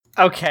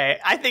Okay,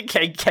 I think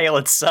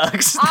Kalen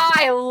sucks.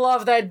 I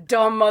love that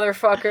dumb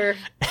motherfucker.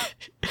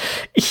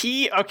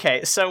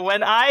 So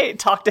when I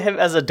talk to him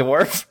as a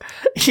dwarf,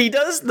 he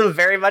does the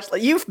very much,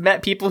 like, you've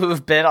met people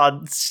who've been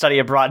on study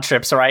abroad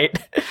trips, right?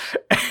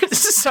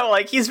 So,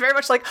 like, he's very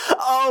much like,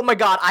 oh my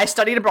god, I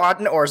studied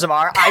abroad in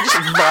Orzammar, I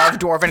just love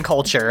dwarven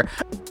culture.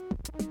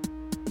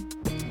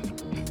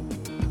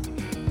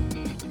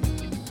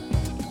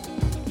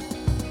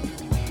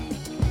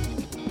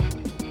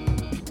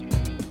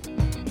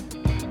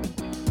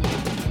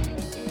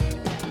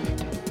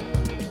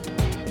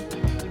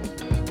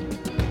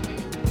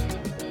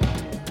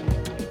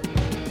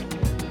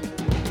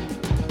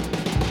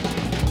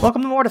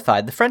 Welcome to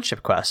Mortified, the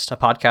Friendship Quest, a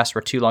podcast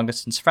where two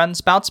long-distance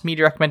friends bounce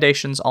media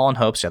recommendations, all in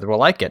hopes the other will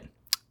like it.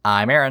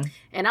 I'm Aaron.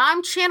 And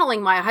I'm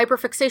channeling my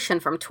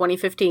hyperfixation from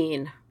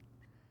 2015.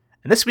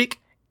 And this week,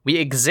 we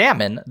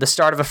examine the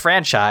start of a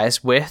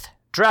franchise with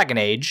Dragon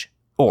Age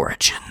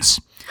Origins.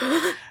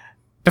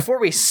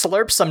 Before we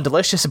slurp some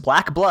delicious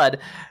black blood,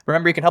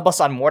 remember you can help us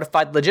on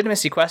Mortified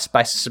Legitimacy Quest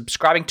by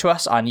subscribing to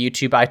us on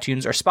YouTube,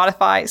 iTunes, or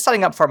Spotify,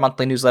 signing up for our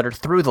monthly newsletter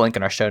through the link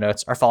in our show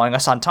notes, or following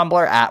us on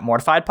Tumblr at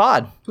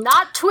MortifiedPod.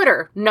 Not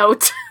Twitter.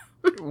 Note.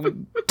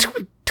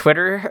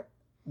 Twitter,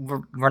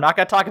 we're not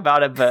going to talk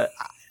about it, but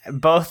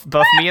both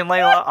me and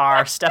Layla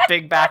are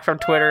stepping back from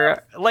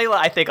Twitter. Layla,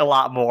 I think, a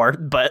lot more,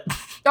 but...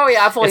 Oh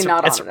yeah, I'm fully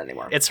not on it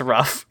anymore. It's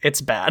rough. It's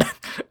bad.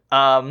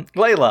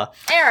 Layla.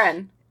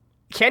 Aaron.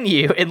 Can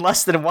you, in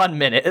less than 1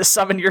 minute,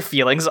 summarize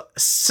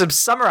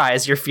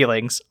your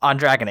feelings on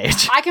Dragon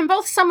Age? I can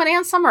both summon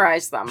and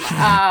summarize them.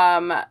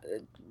 I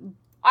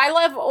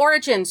love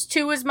Origins.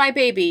 2 is my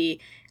baby.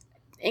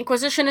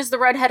 Inquisition is the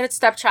redheaded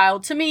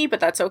stepchild to me, but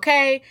that's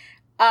okay.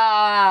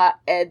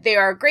 They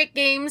are great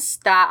games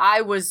that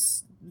I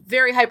was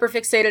very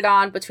hyperfixated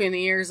on between the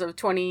years of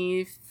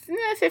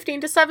 2015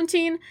 to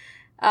 17. In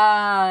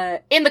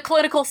the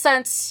clinical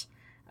sense...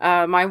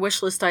 my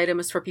wishlist item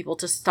is for people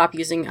to stop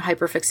using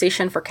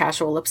hyperfixation for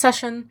casual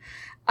obsession.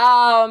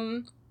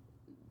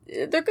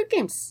 They're good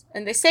games,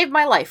 and they saved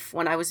my life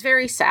when I was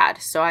very sad,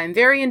 so I'm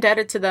very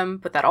indebted to them,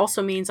 but that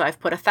also means I've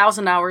put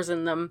 1,000 hours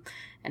in them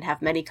and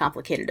have many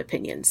complicated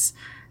opinions.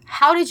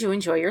 How did you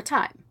enjoy your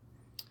time?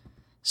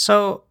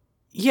 So,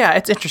 yeah,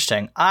 it's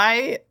interesting.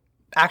 I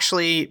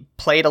actually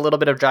played a little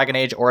bit of Dragon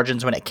Age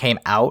Origins when it came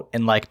out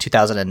in,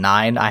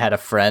 2009. I had a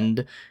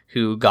friend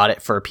who got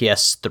it for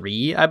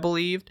PS3, I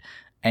believed.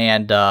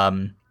 And,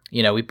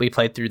 we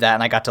played through that,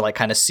 and I got to,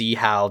 kind of see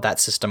how that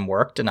system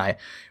worked, and I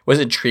was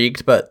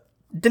intrigued, but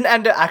didn't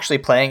end up actually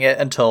playing it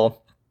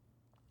until,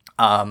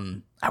 I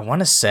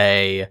want to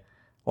say,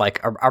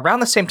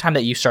 around the same time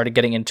that you started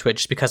getting into it,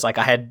 just because, I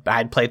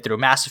had played through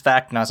Mass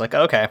Effect, and I was like,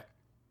 okay,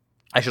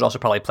 I should also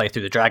probably play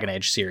through the Dragon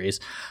Age series.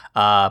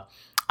 I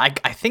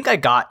think I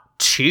got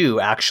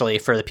 2, actually,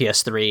 for the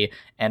PS3,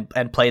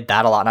 and played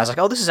that a lot, and I was like,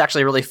 oh, this is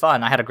actually really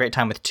fun. I had a great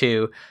time with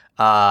 2,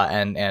 but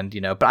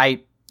I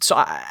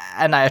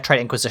tried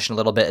Inquisition a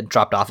little bit and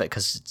dropped off it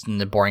because it's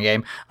a boring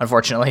game,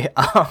 unfortunately.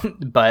 I've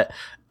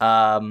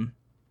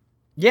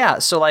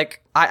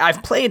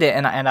played it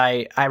and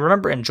I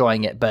remember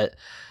enjoying it, but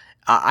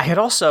I had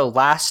also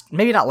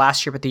maybe not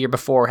last year, but the year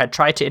before, had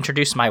tried to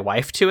introduce my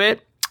wife to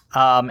it.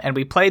 And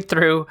we played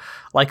through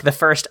the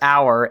first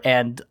hour,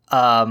 and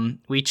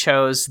we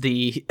chose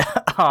the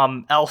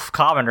elf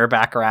commoner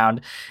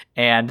background,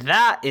 and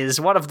that is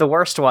one of the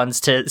worst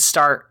ones to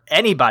start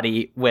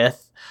anybody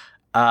with.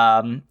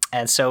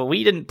 And so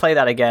we didn't play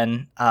that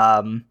again.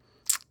 And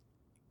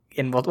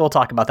we'll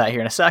talk about that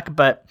here in a sec.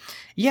 But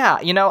yeah,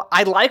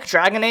 I like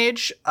Dragon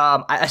Age.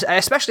 I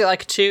especially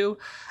like 2.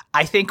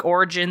 I think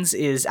Origins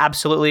is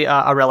absolutely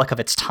a relic of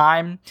its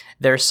time.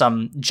 There's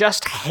some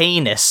just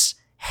heinous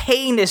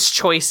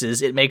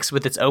choices it makes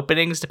with its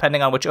openings,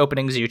 depending on which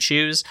openings you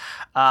choose,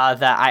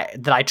 that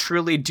I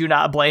truly do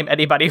not blame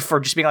anybody for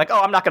just being like, oh,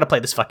 I'm not going to play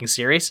this fucking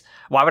series.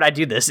 Why would I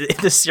do this?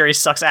 This series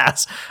sucks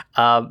ass.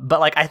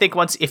 But I think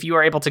if you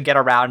are able to get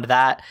around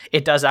that,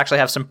 it does actually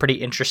have some pretty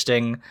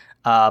interesting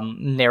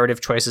narrative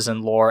choices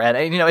and lore. And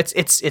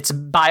it's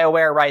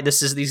BioWare, right?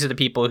 These are the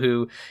people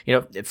who,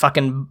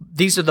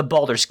 these are the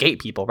Baldur's Gate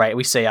people, right?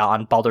 We say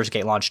on Baldur's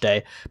Gate 3 launch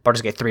day.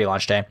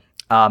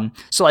 I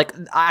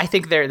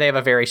think they have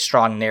a very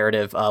strong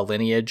narrative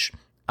lineage.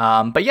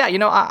 But yeah,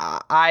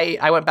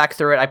 I went back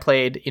through it. I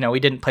played, we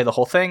didn't play the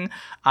whole thing.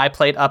 I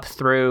played up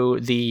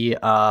through the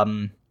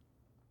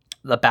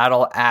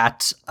battle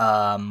at,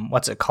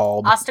 what's it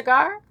called?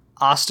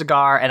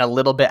 Ostagar, and a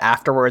little bit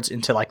afterwards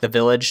into the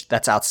village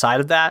that's outside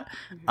of that.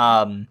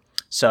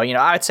 Mm-hmm.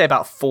 I would say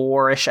about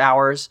 4-ish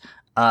hours.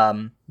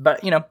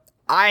 But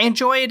I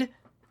enjoyed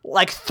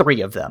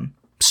 3 of them.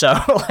 So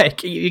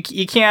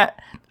you can't.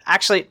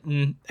 Actually,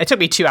 it took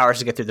me 2 hours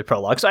to get through the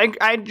prologue, so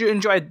I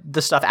enjoyed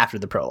the stuff after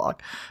the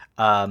prologue.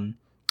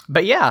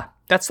 But yeah,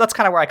 that's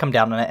kind of where I come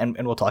down on it,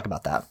 and we'll talk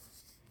about that.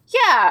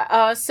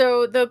 Yeah,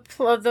 so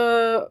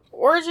the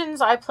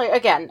Origins I play,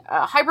 again,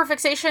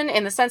 hyperfixation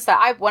in the sense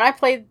that when I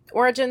played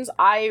Origins,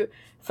 I,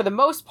 for the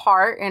most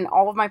part, in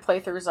all of my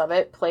playthroughs of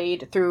it,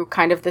 played through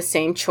kind of the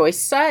same choice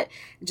set,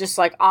 just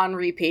on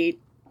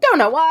repeat, Don't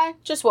know why,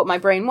 just what my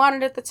brain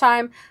wanted at the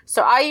time.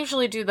 So I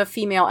usually do the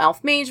female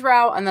elf mage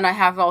route, and then I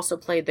have also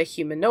played the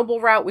human noble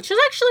route, which is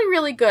actually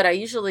really good. I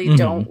usually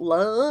don't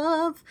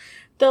love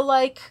the,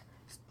 like,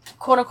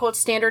 quote-unquote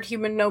standard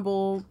human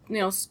noble,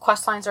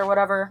 quest lines or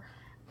whatever.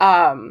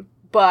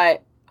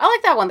 But I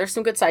like that one. There's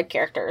some good side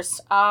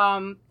characters.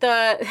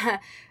 The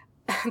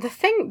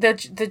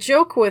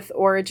joke with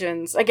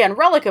Origins, again,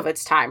 relic of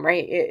its time,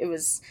 right? It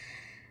was...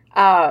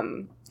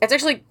 it's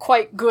actually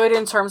quite good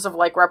in terms of,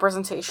 like,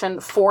 representation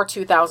for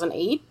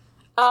 2008.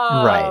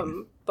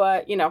 Right.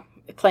 But,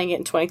 playing it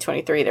in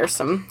 2023,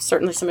 there's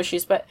certainly some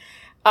issues. But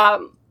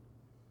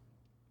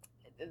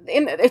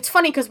it's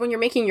funny because when you're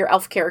making your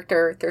elf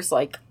character, there's,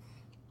 like...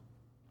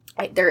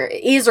 there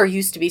is or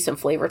used to be some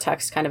flavor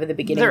text kind of at the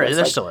beginning.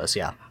 There still is,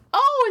 yeah.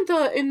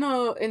 Oh, in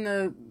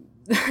the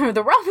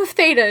the realm of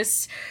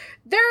Thetis,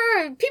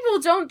 people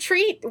don't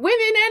treat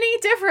women any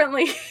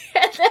differently.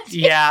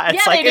 Yeah,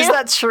 it's is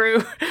that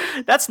true?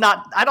 That's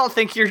not. I don't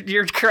think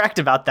you're correct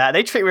about that.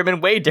 They treat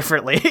women way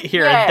differently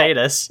here in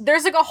Thetis.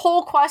 There's like a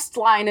whole quest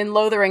line in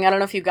Lothering. I don't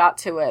know if you got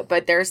to it,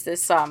 but there's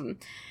this for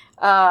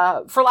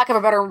lack of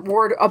a better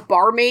word, a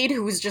barmaid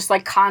who's just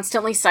like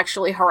constantly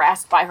sexually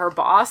harassed by her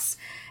boss.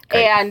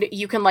 Great. And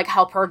you can like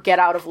help her get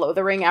out of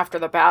Lothering after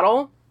the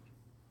battle.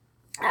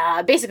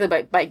 Basically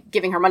by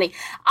giving her money.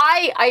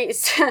 I'm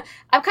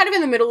kind of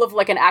in the middle of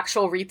like an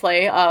actual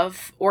replay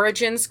of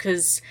Origins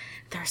because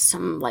there's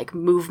some like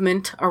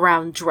movement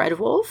around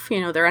Dreadwolf.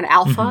 They're an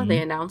alpha.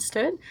 They announced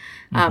it.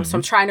 So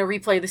I'm trying to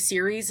replay the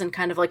series and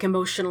kind of like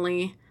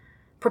emotionally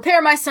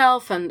prepare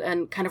myself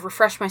and kind of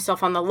refresh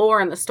myself on the lore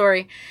and the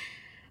story.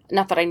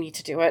 Not that I need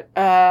to do it,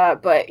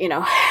 but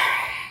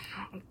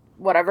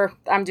whatever.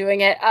 I'm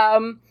doing it.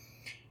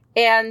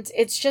 And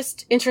it's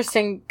just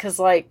interesting because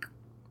like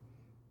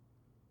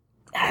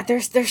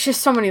there's just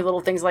so many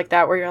little things like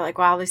that where you're like,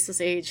 wow, this is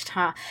aged,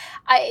 huh?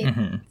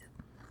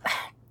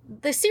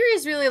 The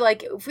series really,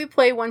 like, if we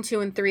play 1,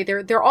 2, and 3,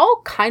 they're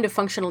all kind of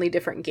functionally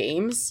different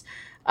games.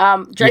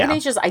 Dragon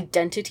Age's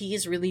identity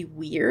is really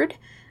weird.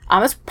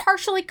 That's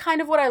partially kind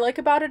of what I like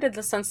about it in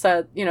the sense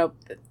that,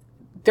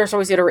 there's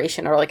always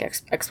iteration or like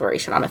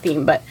exploration on a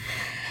theme. But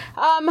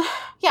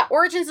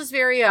Origins is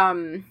very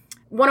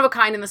one of a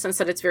kind in the sense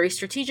that it's very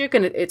strategic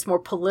and it's more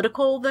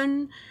political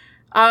than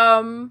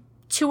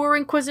Tour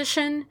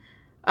Inquisition.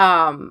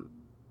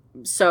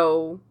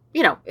 So,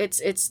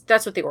 it's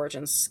that's what the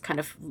Origins kind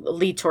of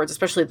lead towards,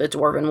 especially the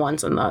dwarven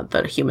ones and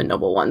the human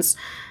noble ones.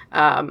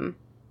 And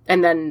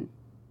then,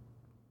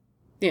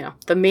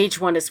 the mage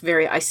one is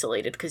very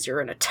isolated because you're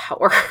in a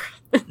tower.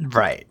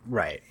 Right.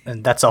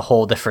 And that's a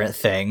whole different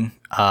thing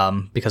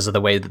because of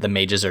the way that the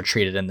mages are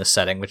treated in this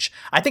setting, which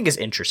I think is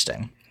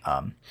interesting.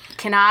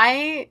 Can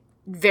I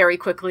very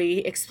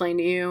quickly explain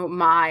to you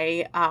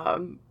my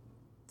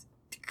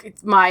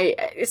it's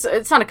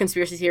not a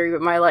conspiracy theory,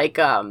 but my like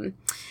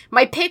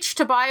my pitch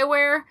to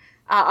BioWare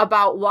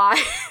about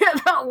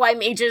why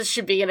mages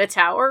should be in a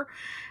tower.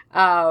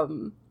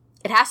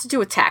 It has to do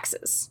with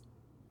taxes.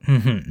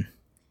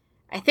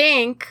 I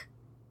think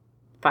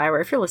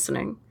BioWare, if you're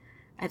listening,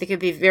 I think it'd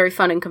be very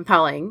fun and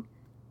compelling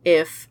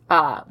if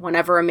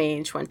whenever a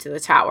mage went to the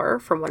tower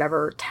from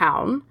whatever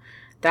town,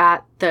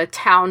 that the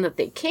town that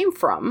they came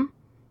from,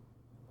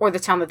 or the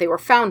town that they were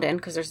found in,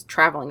 because there's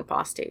traveling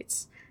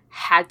apostates,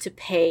 had to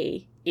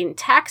pay in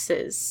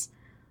taxes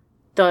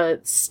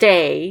the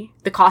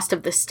cost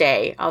of the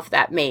stay of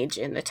that mage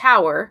in the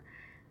tower,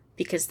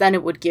 because then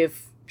it would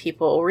give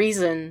people a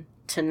reason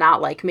to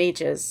not like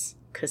mages,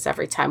 because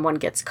every time one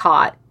gets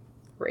caught,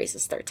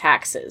 raises their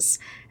taxes.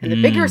 And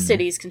the bigger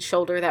cities can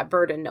shoulder that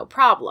burden no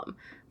problem.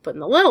 But in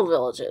the little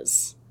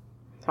villages,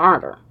 it's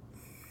harder.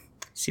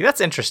 See,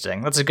 that's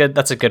interesting. That's a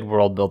good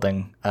world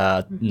building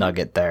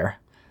nugget there.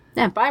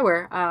 Yeah,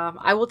 BioWare.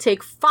 I will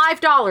take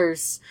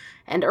 $5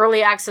 and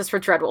early access for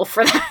Dreadwolf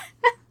for that.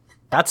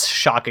 That's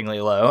shockingly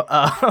low.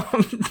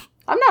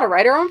 I'm not a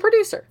writer, I'm a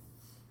producer.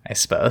 I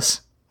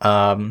suppose.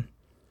 But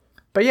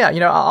yeah,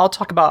 I'll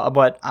talk about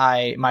what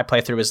my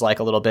playthrough was like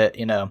a little bit.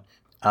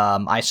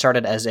 I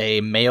started as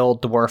a male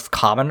dwarf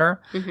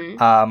commoner.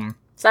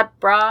 Is that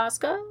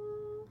Braska?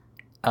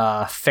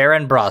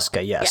 Farron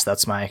Braska, yes,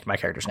 that's my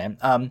character's name.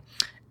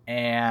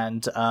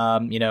 And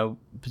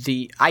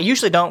I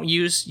usually don't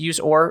use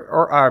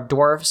or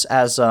dwarves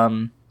as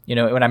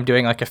when I'm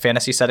doing like a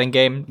fantasy setting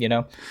game,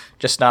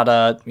 just not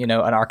an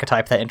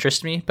archetype that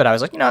interests me. But I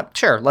was like,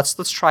 sure, let's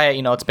try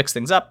it. Let's mix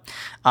things up.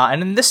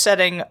 And in this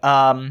setting,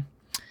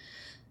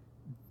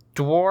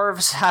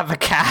 dwarves have a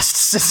caste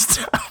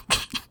system.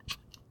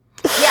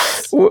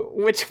 Yes.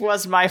 Which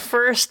was my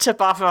first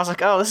tip off. And I was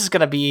like, oh, this is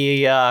going to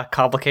be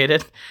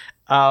complicated.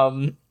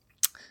 And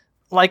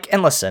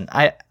listen,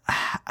 I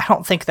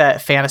don't think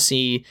that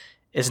fantasy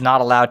is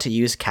not allowed to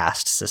use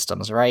caste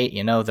systems, right?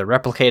 They're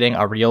replicating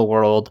a real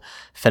world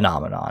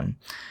phenomenon.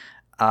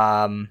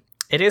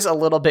 It is a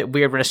little bit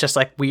weird when it's just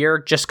like, we're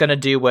just going to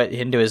do what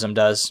Hinduism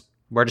does.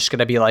 We're just going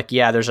to be like,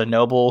 yeah, there's a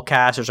noble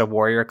caste, there's a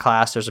warrior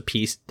class, there's a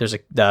peace, there's a,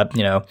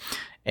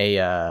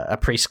 a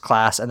priest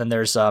class, and then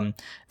there's the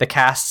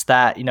castes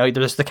that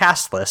there's the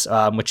caste list,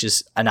 which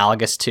is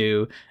analogous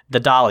to the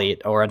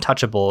Dalit or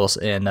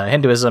Untouchables in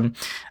Hinduism,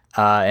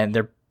 and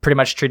they're pretty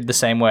much treated the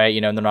same way.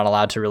 They're not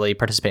allowed to really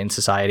participate in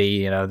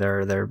society.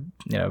 They're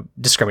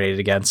discriminated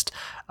against.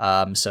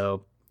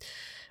 So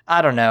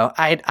I don't know.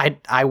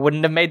 I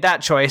wouldn't have made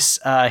that choice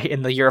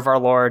in the year of our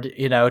Lord,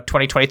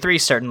 2023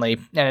 certainly,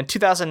 and in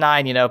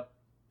 2009,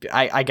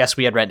 I guess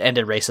we had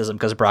ended racism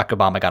because Barack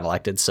Obama got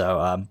elected. So,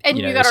 and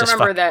you got to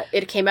remember that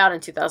it came out in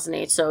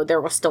 2008, so there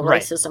was still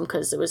racism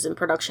because it was in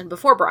production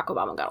before Barack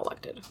Obama got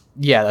elected.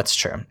 Yeah, that's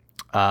true.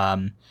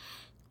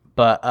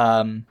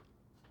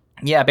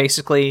 Yeah,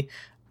 basically,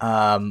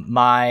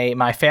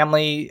 my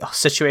family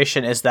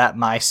situation is that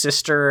my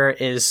sister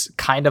is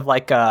kind of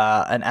like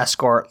an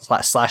escort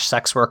slash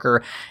sex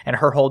worker, and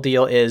her whole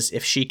deal is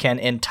if she can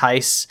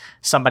entice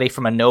somebody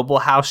from a noble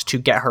house to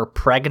get her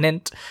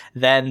pregnant,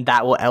 then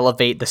that will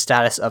elevate the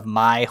status of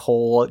my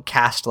whole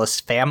casteless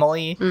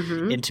family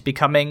into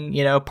becoming,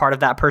 part of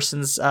that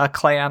person's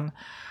clan,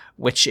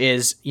 which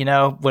is,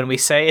 when we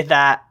say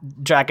that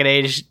Dragon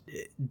Age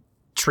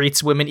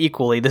treats women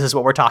equally, this is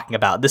what we're talking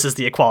about. This is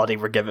the equality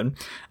we're given.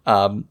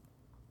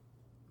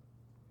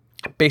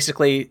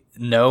 Basically,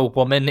 no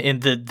woman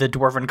in the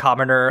Dwarven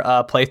Commoner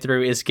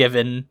playthrough is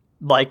given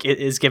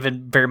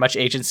very much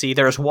agency.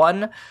 There's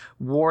one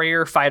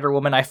warrior fighter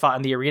woman I fought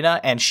in the arena,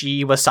 and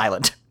she was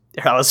silent.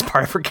 That was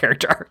part of her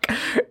character arc,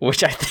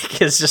 which I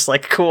think is just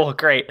cool,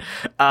 great.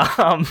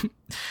 But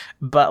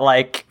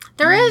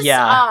there is,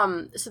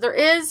 so there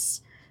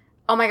is,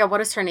 oh my god,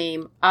 what is her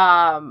name?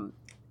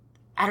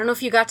 I don't know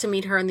if you got to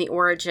meet her in the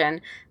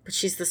origin, but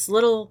she's this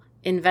little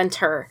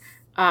inventor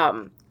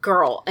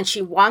girl, and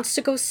she wants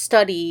to go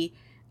study.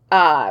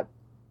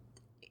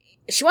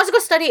 She wants to go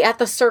study at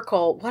the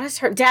Circle. What is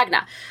her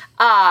Dagna?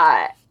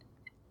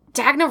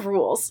 Dagna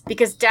rules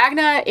because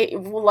Dagna,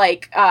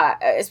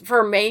 for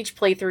a mage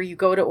playthrough, you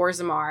go to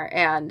Orzammar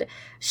and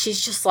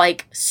she's just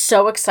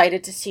so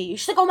excited to see you.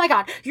 She's like, "Oh my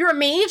god, you're a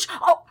mage!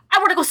 Oh, I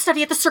want to go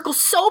study at the Circle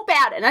so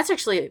bad!" And that's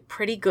actually a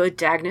pretty good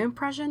Dagna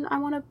impression. I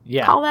want to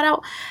call that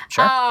out.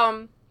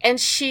 Sure. And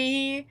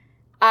she,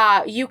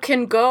 you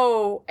can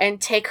go and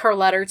take her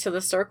letter to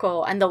the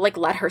Circle, and they'll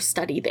let her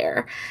study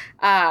there.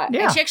 And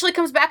she actually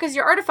comes back as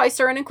your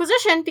artificer in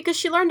Inquisition because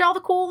she learned all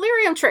the cool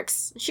lyrium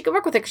tricks. She can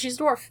work with it because she's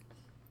a dwarf.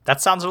 That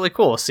sounds really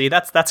cool. See,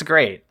 that's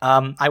great.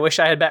 I wish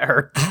I had met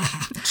her.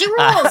 She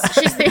rules.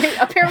 She's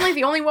apparently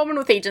the only woman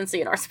with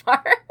agency in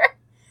Arspar.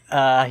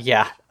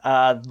 Yeah.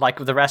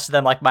 The rest of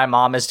them, my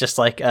mom is just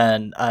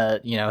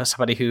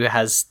somebody who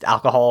has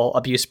alcohol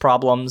abuse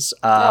problems.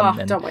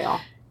 Don't we all?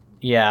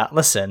 Yeah,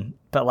 listen,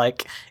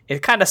 but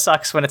it kind of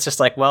sucks when it's just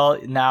well,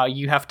 now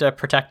you have to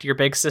protect your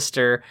big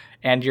sister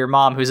and your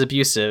mom who's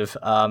abusive,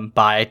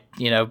 by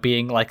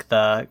being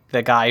the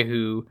guy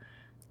who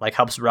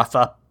helps rough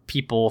up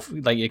people,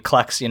 it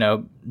collects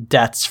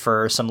debts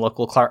for some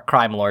local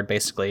crime lord,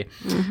 basically.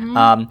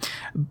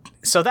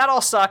 So that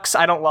all sucks.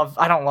 I don't love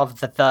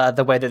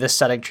the way that this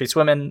setting treats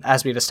women,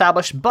 as we've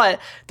established,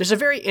 but there's a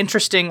very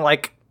interesting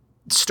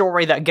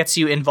story that gets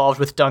you involved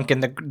with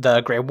Duncan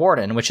the Grey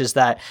Warden, which is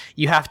that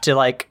you have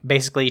to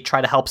basically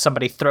try to help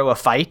somebody throw a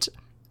fight,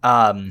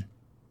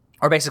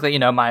 or basically,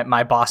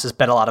 my boss has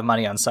bet a lot of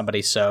money on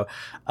somebody, so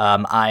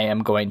I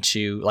am going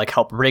to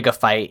help rig a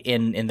fight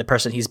in the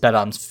person he's bet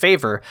on's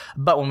favor.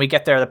 But when we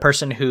get there, the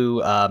person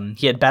who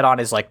he had bet on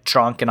is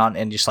drunk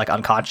and just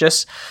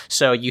unconscious.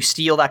 So you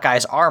steal that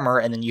guy's armor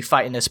and then you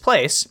fight in his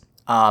place.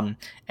 And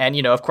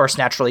of course,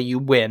 naturally you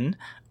win.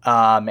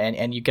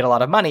 And you get a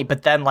lot of money.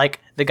 But then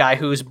the guy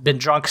who's been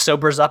drunk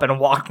sobers up and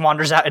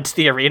wanders out into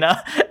the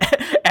arena,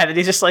 and then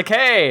he's just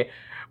hey,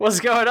 what's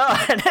going on?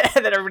 And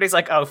then everybody's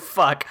oh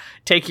fuck,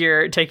 take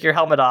your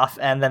helmet off.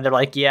 And then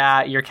they're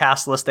yeah, you're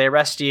castless. They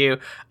arrest you.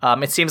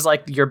 It seems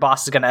like your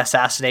boss is going to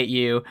assassinate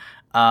you.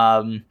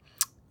 But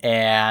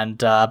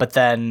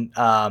then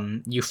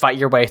you fight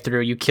your way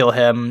through. You kill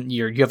him.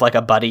 You have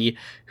a buddy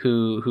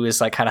who is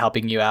kind of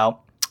helping you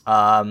out.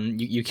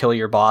 You kill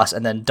your boss,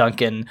 and then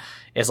Duncan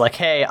is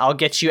hey, I'll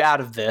get you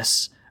out of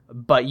this,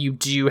 but you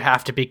do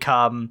have to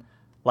become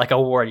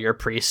a warrior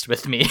priest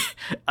with me.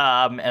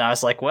 And I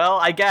was well,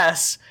 I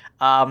guess.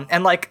 I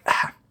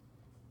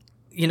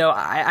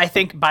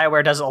think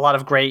BioWare does a lot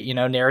of great,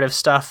 narrative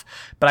stuff,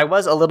 but I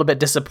was a little bit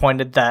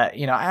disappointed that,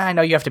 I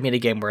know you have to meet a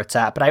game where it's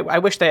at, but I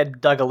wish they had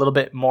dug a little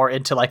bit more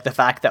into the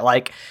fact that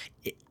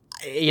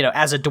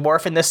as a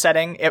dwarf in this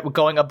setting,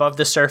 going above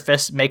the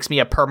surface makes me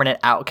a permanent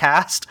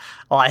outcast.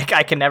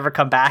 I can never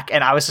come back.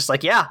 And I was just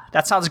yeah,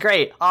 that sounds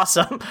great.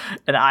 Awesome.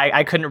 And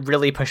I couldn't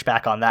really push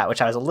back on that,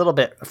 which I was a little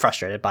bit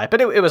frustrated by, but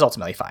it was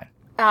ultimately fine.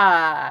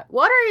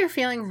 What are your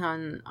feelings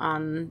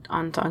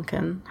on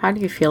Duncan? How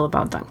do you feel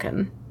about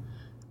Duncan?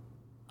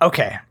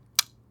 Okay.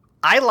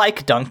 I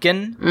like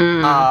Duncan.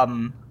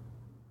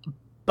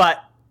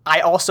 But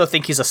I also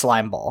think he's a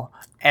slime ball.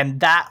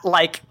 And that,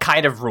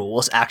 kind of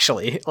rules,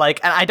 actually. And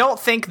I don't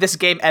think this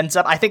game ends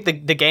up... I think the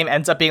game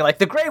ends up being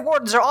the Grey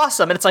Wardens are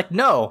awesome. And it's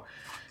no.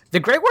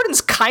 The Grey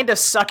Wardens kind of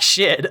suck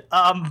shit.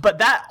 But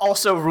that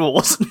also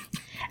rules.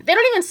 They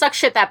don't even suck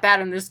shit that bad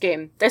in this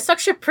game. They suck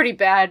shit pretty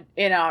bad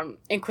in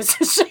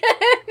Inquisition.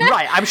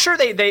 Right. I'm sure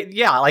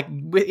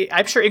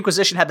I'm sure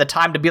Inquisition had the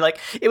time to be like,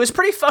 it was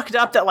pretty fucked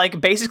up that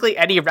like basically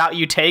any route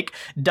you take,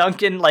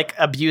 Duncan like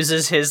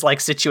abuses his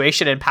like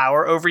situation and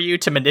power over you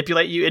to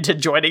manipulate you into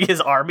joining his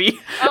army.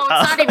 Oh,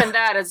 it's not even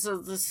that. It's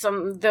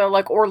the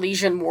like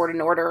Orlesian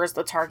Warden Order is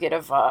the target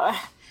of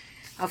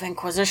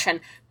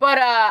Inquisition.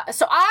 But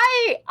so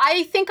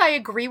I think I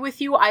agree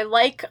with you. I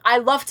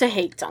love to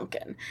hate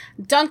Duncan.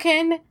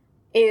 Duncan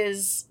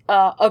is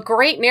a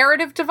great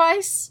narrative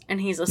device,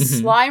 and he's a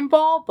slime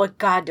ball, but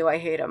God, do I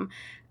hate him.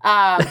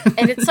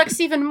 And it sucks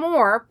even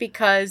more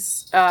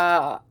because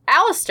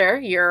Alistair,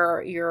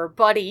 your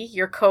buddy,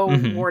 your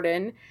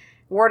co-warden,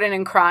 warden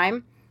in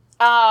crime,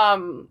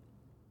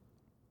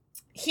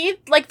 he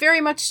like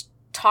very much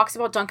talks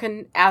about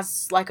Duncan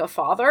as like a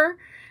father.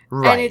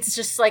 Right. And it's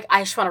just like,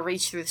 I just want to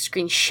reach through the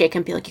screen, shake,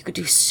 and be like, you could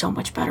do so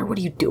much better. What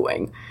are you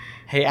doing?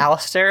 Hey,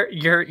 Alistair,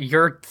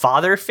 your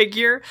father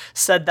figure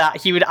said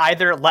that he would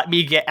either let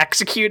me get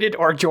executed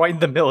or join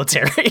the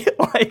military.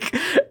 Like,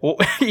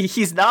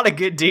 he's not a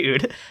good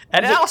dude.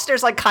 And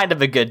Alistair's like kind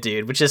of a good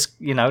dude, which is,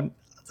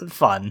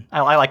 fun.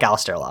 I like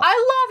Alistair a lot.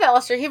 I love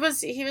Alistair. He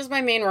was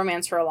my main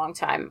romance for a long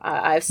time.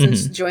 I've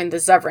since joined the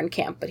Zevran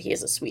camp, but he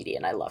is a sweetie,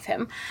 and I love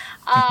him.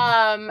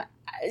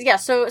 Yeah,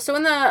 so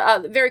in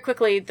the very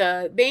quickly,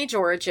 the mage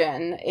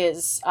origin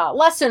is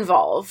less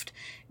involved.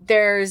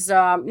 There's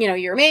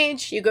you're a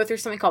mage. You go through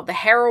something called the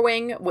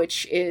harrowing,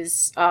 which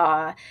is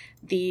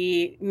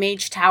the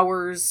mage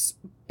towers.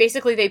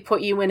 Basically, they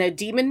put you in a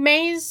demon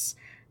maze,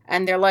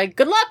 and they're like,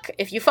 "Good luck.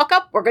 If you fuck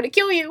up, we're gonna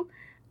kill you."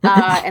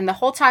 And the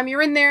whole time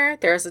you're in there,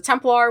 there's a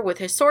Templar with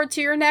his sword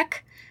to your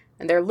neck.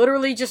 And they're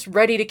literally just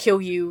ready to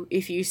kill you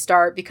if you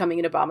start becoming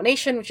an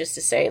abomination, which is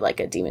to say, like,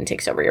 a demon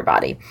takes over your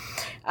body.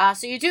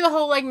 So you do the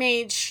whole, like,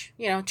 mage,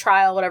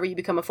 trial, whatever, you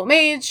become a full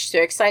mage. So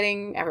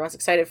exciting. Everyone's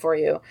excited for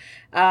you.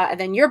 And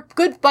then your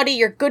good buddy,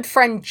 your good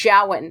friend,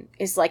 Jowan,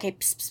 is like, hey,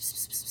 psst, psst,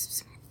 psst, psst,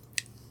 psst.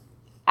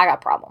 I got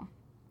a problem.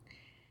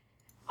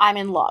 I'm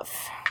in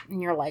love.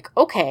 And you're like,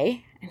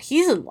 okay. And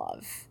he's in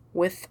love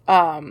with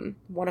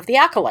one of the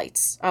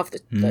acolytes of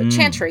the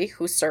chantry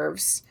who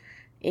serves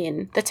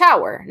in the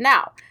tower.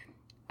 Now,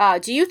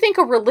 do you think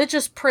a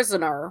religious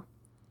prisoner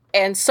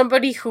and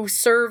somebody who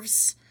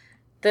serves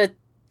the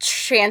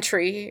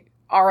chantry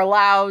are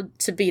allowed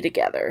to be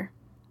together?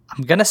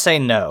 I'm gonna say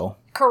no.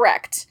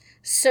 Correct.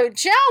 So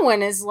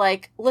Jowan is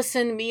like,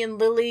 listen, me and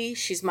Lily,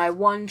 she's my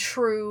one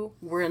true,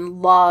 we're in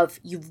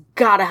love, you've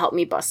gotta help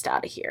me bust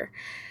out of here.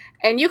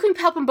 And you can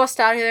help him bust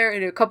out of there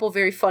in a couple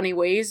very funny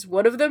ways.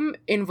 One of them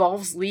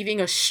involves leaving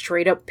a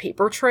straight up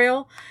paper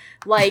trail.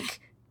 Like,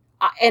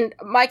 and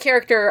my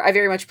character, I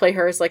very much play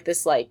her as like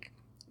this, like,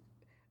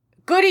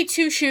 goody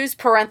two-shoes,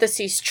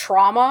 parentheses,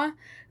 trauma.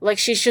 Like,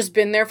 she's just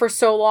been there for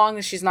so long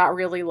that she's not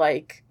really,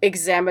 like,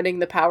 examining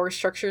the power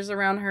structures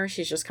around her.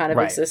 She's just kind of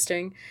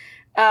existing.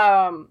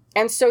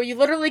 And so you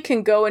literally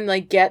can go and,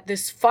 like, get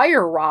this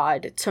fire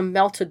rod to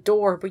melt a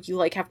door, but you,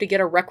 like, have to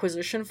get a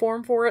requisition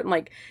form for it and,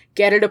 like,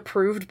 get it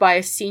approved by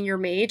a senior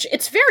mage.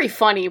 It's very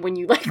funny when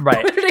you, like,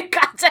 put it in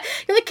context.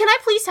 You're like, can I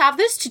please have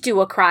this to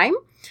do a crime?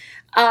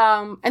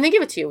 And they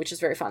give it to you, which is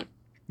very fun.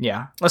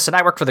 Yeah. Listen,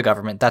 I work for the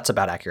government. That's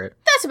about accurate.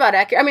 That's about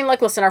accurate. I mean,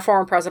 like, listen, our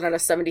former president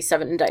has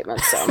 77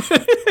 indictments, so.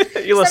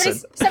 You listen.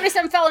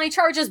 77 felony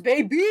charges,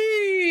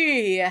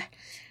 baby!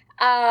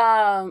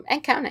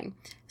 And counting.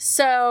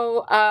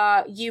 So,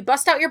 you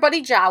bust out your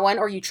buddy Jowan,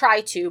 or you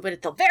try to, but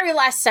at the very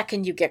last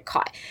second, you get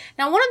caught.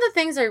 Now, one of the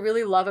things I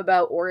really love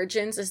about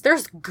Origins is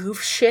there's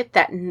goof shit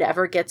that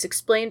never gets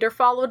explained or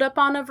followed up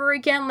on ever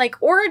again. Like,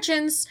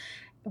 Origins,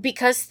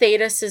 because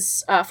Thetis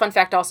is, fun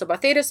fact also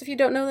about Thetis, if you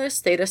don't know this,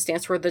 Thetis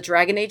stands for the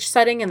Dragon Age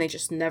setting, and they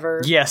just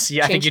never Yes,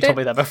 yeah, I think you told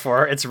me that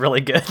before. It's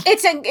really good.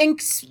 It's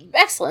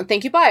excellent.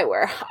 Thank you,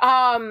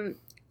 BioWare.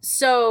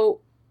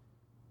 So,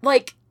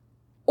 like,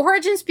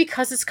 Origins,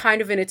 because it's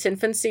kind of in its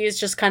infancy, is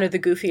just kind of the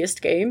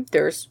goofiest game.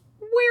 There's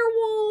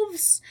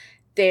werewolves,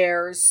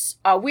 there's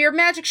weird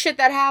magic shit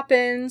that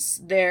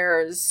happens,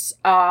 there's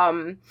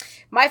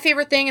my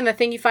favorite thing and the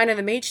thing you find in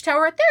the Mage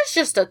Tower, there's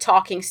just a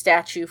talking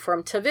statue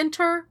from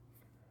Tevinter.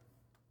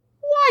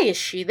 Why is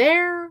she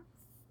there?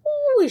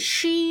 Who is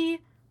she?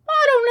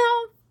 I don't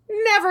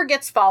know. Never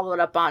gets followed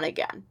up on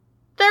again.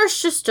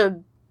 There's just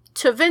a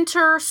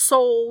Tevinter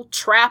soul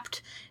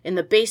trapped in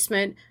the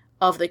basement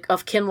of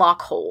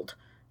Kinloch Hold.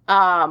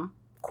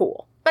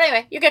 Cool. But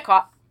anyway, you get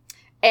caught.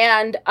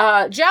 And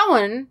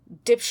Jowan,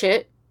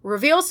 dipshit,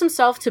 reveals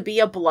himself to be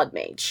a blood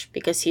mage.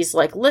 Because he's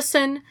like,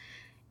 listen,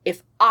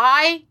 if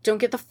I don't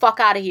get the fuck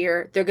out of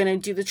here, they're going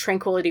to do the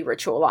tranquility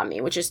ritual on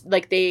me. Which is,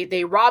 like,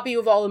 they rob you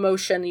of all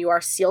emotion. You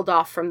are sealed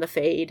off from the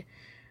Fade.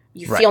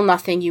 You feel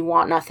nothing. You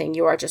want nothing.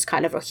 You are just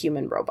kind of a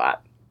human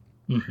robot.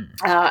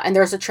 Mm-hmm. And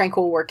there's a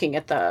tranquil working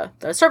at the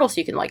circle, so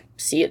you can, like,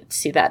 see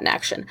that in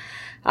action.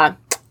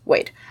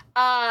 Wade.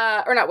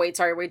 Or not Wade,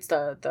 sorry. Wade's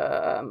the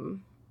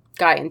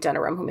guy in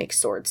Denerim who makes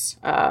swords.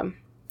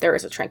 There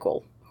is a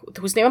tranquil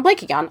whose name I'm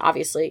blanking on,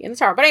 obviously, in the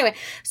tower. But anyway,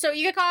 so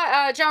you get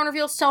caught. Jowen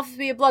reveals himself to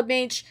be a blood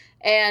mage,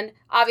 and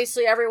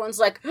obviously everyone's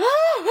like,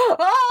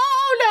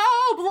 oh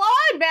no,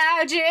 blood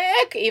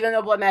magic! Even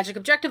though blood magic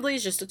objectively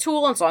is just a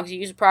tool, and as long as you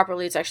use it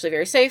properly, it's actually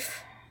very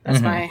safe.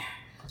 That's my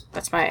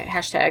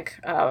hashtag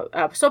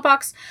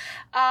soapbox.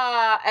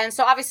 And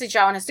so obviously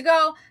Jowen has to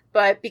go,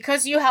 but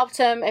because you helped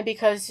him and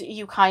because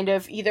you kind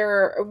of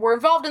either were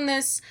involved in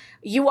this,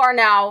 you are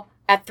now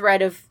at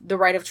threat of the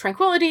right of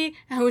tranquility.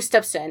 And who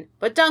steps in?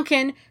 But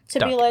Duncan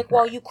be like,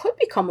 well, you could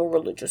become a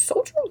religious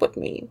soldier with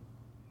me.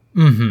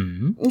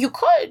 Mm-hmm. You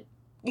could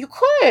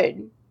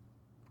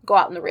go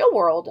out in the real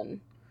world and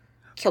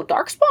kill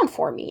Darkspawn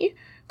for me.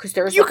 Because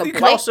there's you like a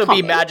could also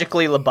coming. be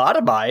magically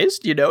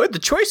lobotomized, the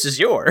choice is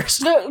yours.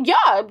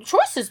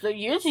 Choices.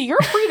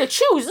 You're free to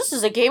choose. This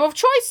is a game of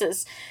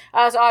choices.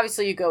 So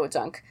obviously you go with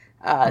Dunk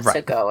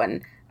to go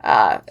and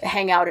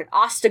hang out at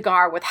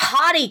Ostagar with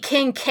hottie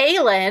King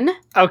Kalen.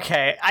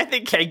 Okay, I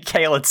think King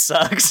Kalen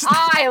sucks.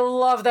 I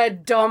love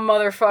that dumb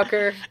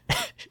motherfucker.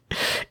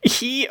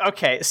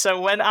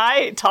 So when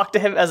I talk to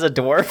him as a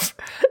dwarf,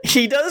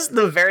 he does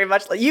the very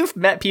much like you've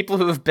met people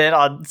who've been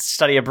on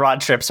study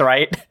abroad trips,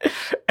 right?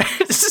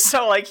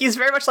 So like he's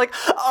very much like,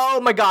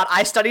 oh my god,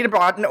 I studied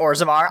abroad in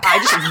Orzammar. I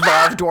just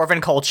love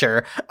dwarven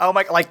culture. Oh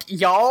my, like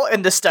y'all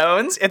in the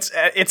Stones.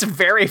 It's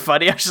very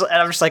funny. I'm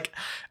just like,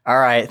 all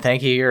right,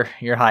 thank you,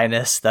 your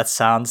highness. That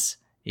sounds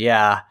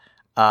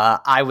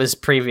I was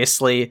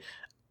previously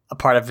a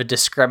part of a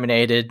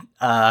discriminated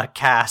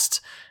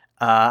caste.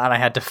 And I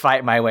had to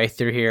fight my way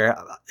through here,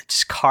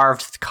 just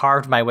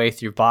carved my way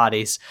through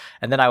bodies.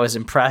 And then I was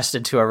impressed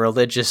into a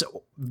religious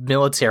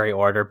military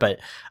order, but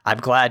I'm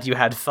glad you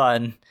had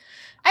fun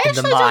I in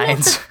the actually don't know if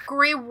mines. the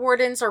Grey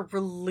Wardens are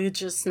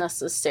religious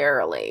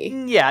necessarily.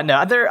 Yeah, no,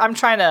 I'm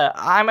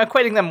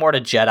equating them more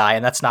to Jedi,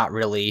 and that's not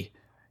really,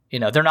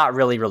 they're not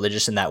really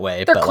religious in that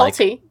way. They're but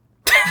culty.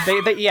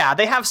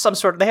 They have some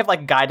sort of, they have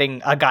like a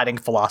guiding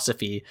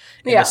philosophy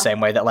in the same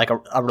way that like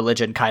a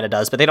religion kind of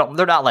does, but they don't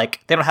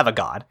have a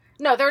god.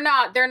 No, they're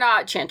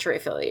not Chantry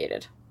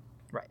affiliated.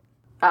 Right.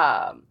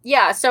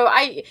 So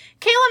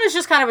Kalen is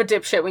just kind of a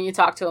dipshit when you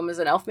talk to him as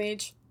an elf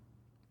mage.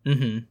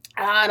 Mm-hmm.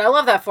 And I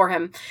love that for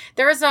him.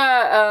 There's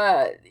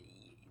a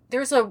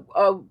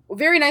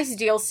very nice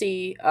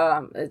DLC.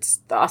 It's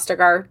the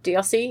Ostagar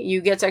DLC.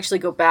 You get to actually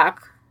go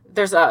back.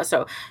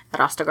 So at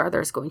Ostagar,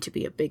 there's going to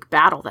be a big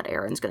battle that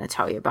Aaron's going to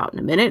tell you about in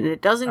a minute, and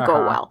it doesn't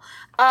go well.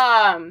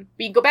 But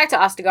you go back to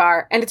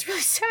Ostagar, and it's really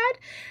sad.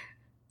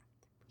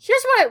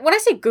 Here's when I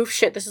say goof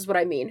shit, this is what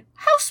I mean.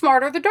 How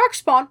smart are the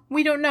Darkspawn?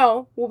 We don't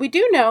know. What we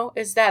do know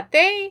is that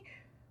they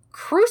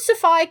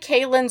crucify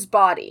Kalen's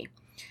body.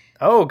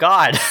 Oh,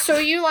 God. So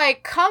you,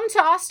 come to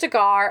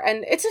Ostagar,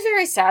 and it's a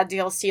very sad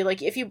DLC.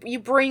 Like, if you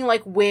bring,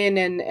 Wynn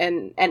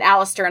and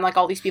Alistair and,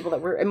 all these people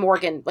that were, and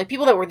Morgan,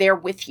 people that were there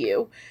with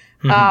you.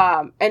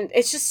 Mm-hmm. And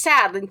it's just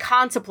sad and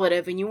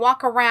contemplative, and you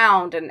walk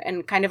around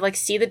and kind of,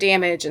 see the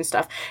damage and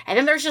stuff. And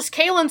then there's just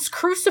Kalen's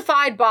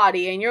crucified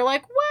body, and you're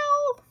like,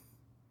 well...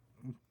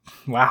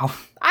 Wow.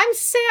 I'm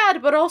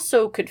sad, but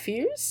also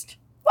confused.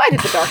 Why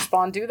did the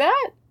Darkspawn do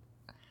that?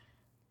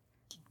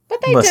 But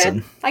they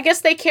did. I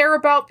guess they care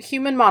about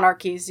human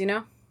monarchies,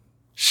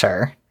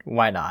 Sure.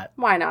 Why not?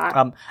 Why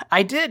not?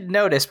 I did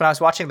notice when I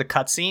was watching the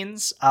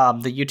cutscenes,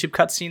 the YouTube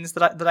cutscenes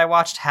that I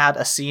watched had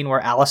a scene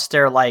where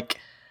Alistair, what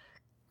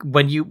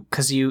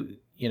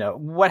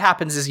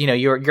happens is,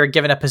 you're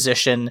given a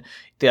position,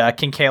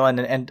 King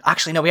Kalen, and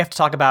actually, no, we have to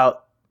talk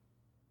about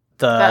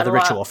the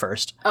ritual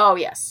first. Oh,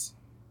 yes.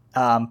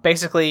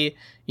 Basically,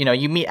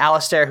 you meet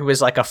Alistair, who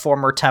is a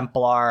former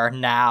Templar,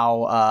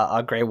 now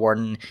a Grey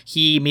Warden.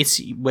 He meets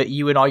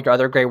you and all your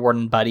other Grey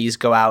Warden buddies,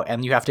 go out,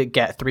 and you have to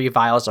get 3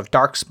 vials of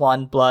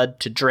Darkspawn blood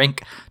to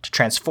drink to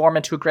transform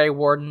into Grey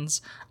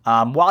Wardens.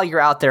 While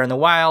you're out there in the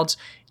wilds,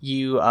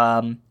 you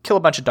kill a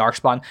bunch of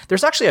Darkspawn.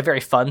 There's actually a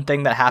very fun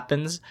thing that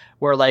happens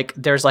where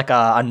there's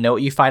a note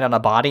you find on a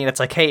body, and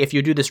it's like, hey, if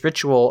you do this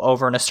ritual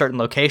over in a certain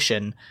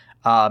location,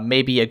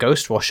 maybe a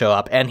ghost will show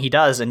up, and he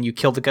does, and you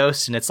kill the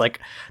ghost, and it's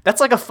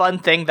that's a fun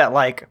thing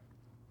that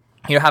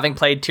having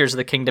played Tears of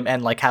the Kingdom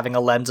and having a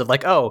lens of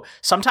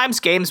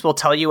sometimes games will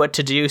tell you what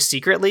to do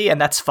secretly,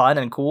 and that's fun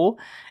and cool,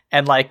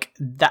 and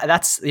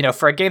that's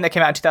for a game that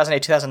came out in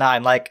 2008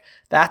 2009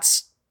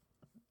 that's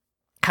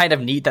kind of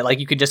neat that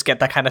you could just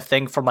get that kind of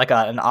thing from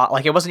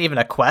it wasn't even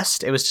a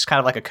quest, it was just kind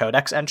of a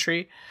codex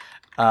entry.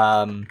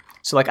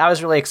 So I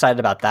was really excited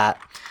about that,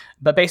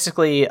 but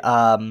basically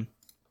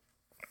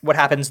what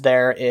happens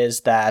there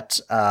is that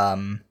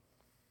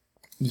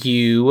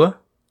you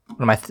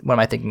what am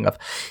I thinking of?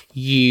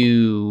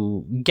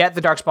 You get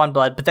the Darkspawn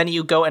blood, but then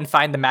you go and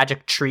find the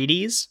magic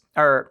treaties,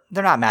 or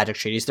they're not magic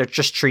treaties, they're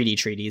just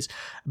treaties,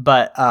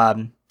 but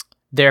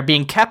they're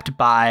being kept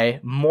by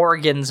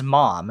Morgan's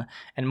mom,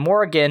 and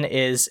Morgan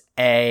is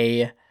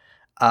a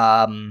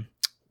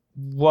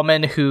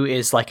woman who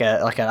is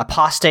an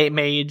apostate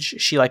mage.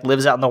 She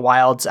lives out in the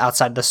wilds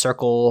outside the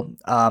circle,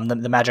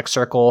 the magic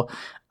circle.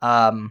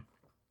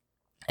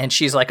 And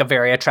she's a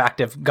very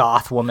attractive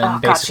goth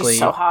woman, basically. God, she's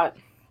so hot.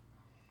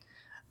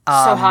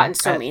 So hot and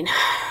so mean.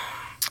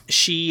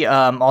 she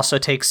also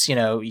takes,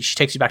 she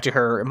takes you back to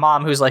her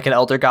mom, who's like an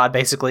elder god,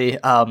 basically.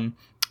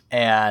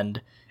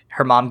 And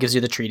her mom gives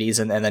you the treaties,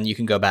 and then you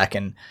can go back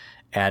and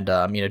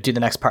do the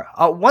next part.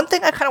 One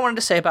thing I kind of wanted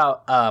to say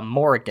about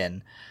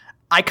Morrigan,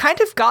 I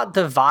kind of got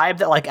the vibe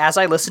that, like, as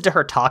I listened to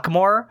her talk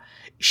more,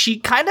 she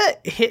kind of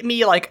hit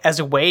me like as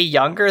way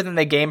younger than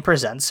the game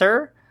presents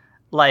her,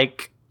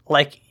 like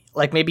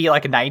maybe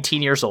like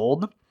 19 years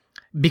old,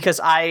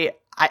 because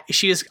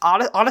she is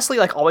honestly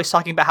like always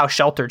talking about how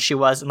sheltered she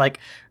was, and like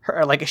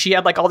her, like she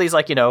had like all these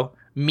like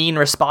mean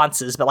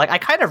responses, but like I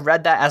kind of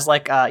read that as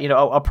like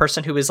a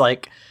person who is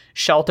like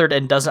sheltered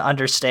and doesn't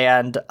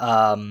understand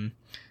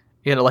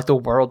like the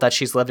world that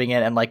she's living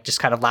in, and like just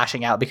kind of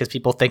lashing out because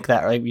people think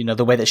that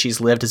the way that she's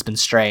lived has been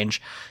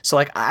strange. So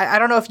like I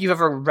don't know if you've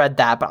ever read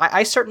that, but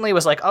I certainly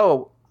was like,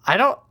 oh, I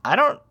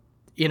don't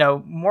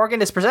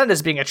Morgan is presented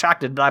as being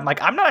attracted, but I'm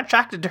like, I'm not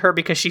attracted to her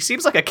because she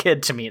seems like a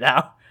kid to me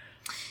now.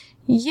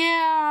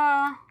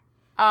 Yeah.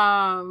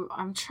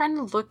 I'm trying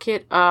to look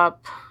it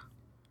up.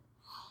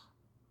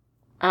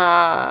 It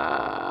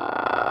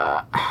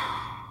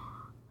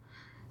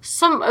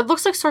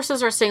looks like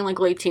sources are saying like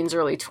late teens,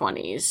 early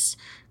 20s,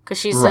 because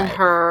she's in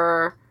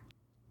her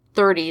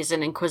 30s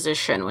in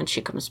Inquisition when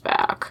she comes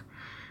back.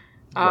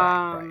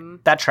 Right.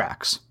 That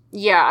tracks.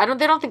 Yeah,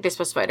 they don't think they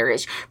specified her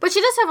age, but she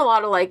does have a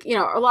lot of like,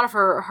 a lot of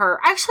her.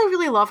 I actually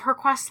really love her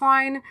quest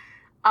line.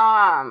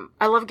 I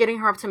love getting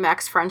her up to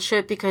max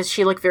friendship because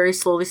she like very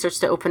slowly starts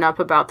to open up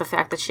about the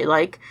fact that she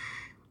like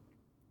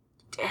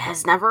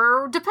has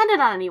never depended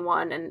on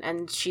anyone,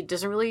 and she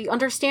doesn't really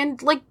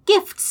understand like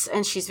gifts,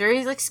 and she's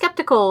very like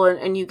skeptical,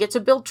 and you get to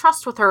build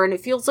trust with her, and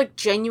it feels like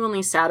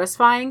genuinely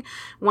satisfying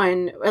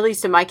when, at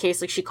least in my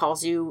case, like she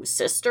calls you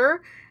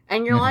sister.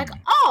 And you're like,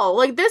 oh,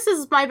 like, this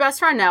is my best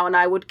friend now, and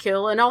I would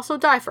kill and also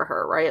die for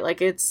her, right? Like,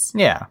 it's...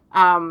 Yeah.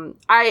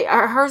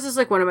 Hers is,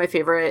 like, one of my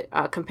favorite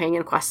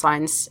companion quest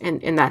lines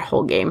in that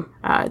whole game.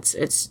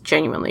 It's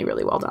genuinely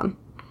really well done.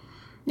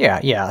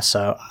 Yeah.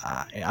 So,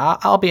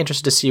 I'll be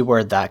interested to see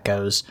where that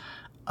goes.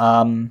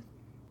 But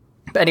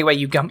anyway,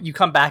 you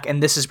come back,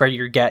 and this is where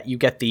you get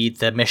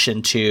the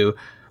mission to...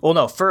 Well,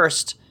 no,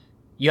 first,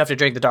 you have to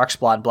drink the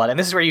Darkspawn blood, and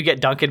this is where you get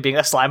Duncan being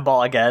a slime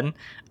ball again.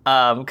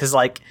 Because,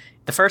 like...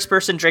 The first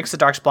person drinks the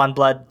Darkspawn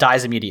blood,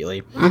 dies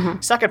immediately.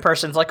 Mm-hmm. Second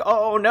person's like,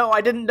 oh no, I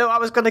didn't know it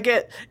was gonna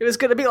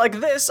be like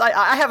this.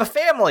 I have a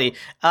family.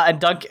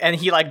 And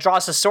he like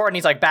draws his sword and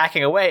he's like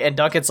backing away, and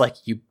Duncan's like,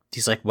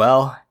 he's like,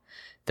 well,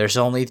 there's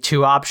only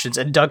two options,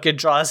 and Duncan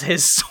draws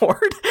his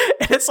sword.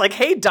 And it's like,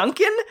 hey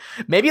Duncan,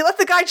 maybe let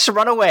the guy just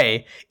run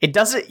away.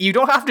 You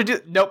don't have to do,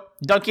 nope,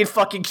 Duncan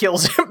fucking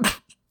kills him.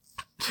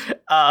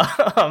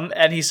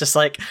 And he's just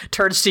like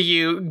turns to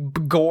you,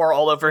 gore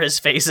all over his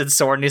face and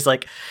sword, and he's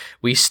like,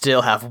 we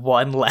still have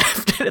one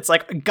left. And it's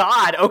like,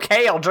 God,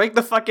 okay, I'll drink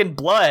the fucking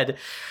blood.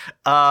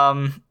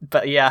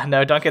 But yeah,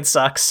 no, Duncan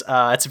sucks.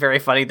 It's very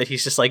funny that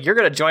he's just like, you're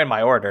gonna join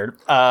my order.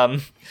 Yeah,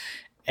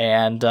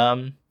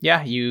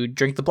 you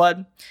drink the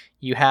blood,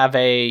 you have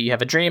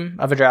a dream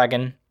of a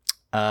dragon,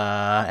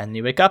 and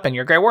you wake up and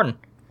you're Grey Warden.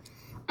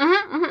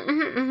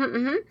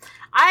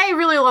 I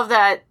really love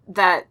that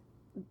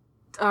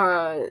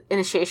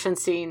initiation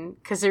scene,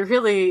 because it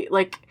really,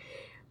 like,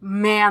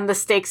 man, the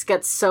stakes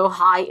get so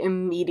high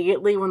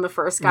immediately when the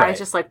first guy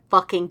just like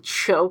fucking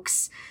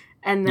chokes,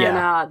 and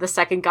then the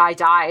second guy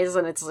dies,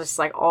 and it's just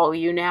like all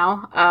you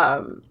now.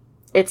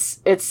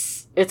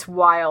 It's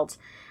wild.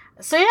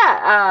 So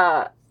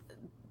yeah,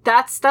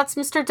 that's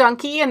Mr.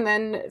 Donkey, and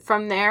then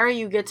from there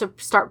you get to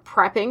start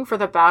prepping for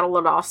the Battle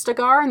of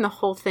Ostagar, and the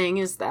whole thing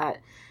is that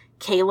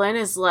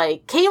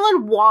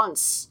Kalen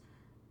wants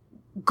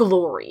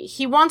glory.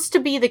 He wants to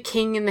be the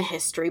king in the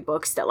history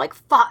books that like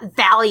fought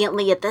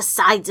valiantly at the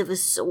sides of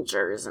his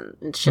soldiers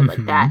and shit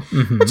like that,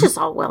 which is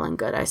all well and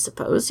good, I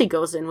suppose. He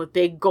goes in with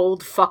big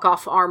gold fuck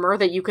off armor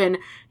that you can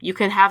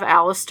have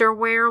Alistair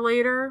wear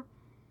later.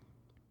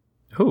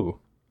 Ooh,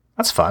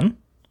 that's fun.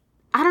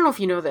 I don't know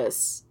if you know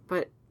this,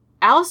 but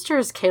Alistair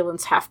is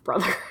Kalen's half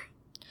brother.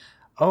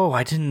 Oh,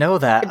 I didn't know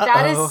that.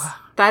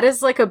 That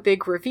is like a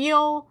big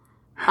reveal.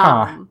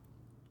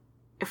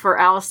 For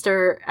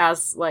Alistair,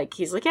 as like,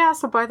 he's like, yeah,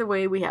 so by the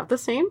way, we have the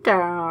same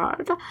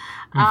dad.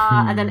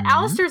 And then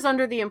Alistair's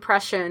under the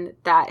impression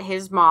that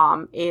his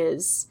mom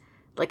is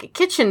like a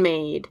kitchen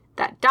maid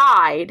that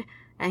died,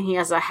 and he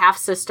has a half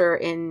sister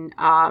in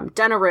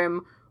Denerim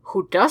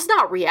who does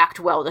not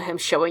react well to him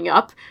showing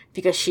up,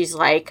 because she's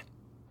like,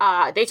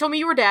 they told me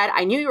you were dead,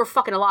 I knew you were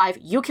fucking alive,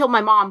 you killed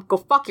my mom, go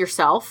fuck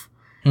yourself.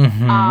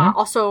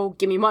 Also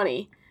give me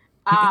money.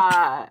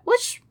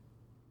 Which,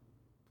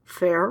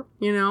 fair,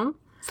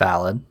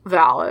 Valid.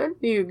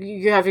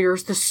 You have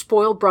the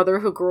spoiled brother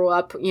who grew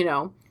up,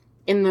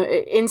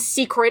 in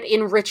secret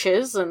in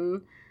riches,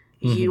 and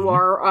you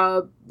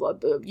are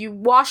you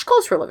wash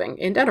clothes for a living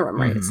in Denerim,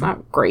 right? It's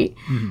not great.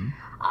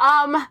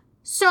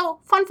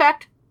 So fun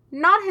fact,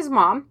 not his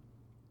mom.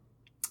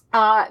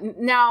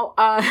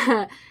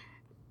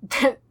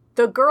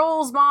 The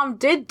girl's mom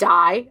did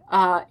die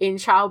in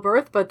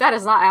childbirth, but that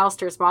is not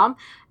Alistair's mom.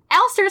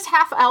 Alistair's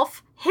half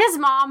elf. His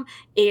mom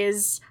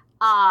is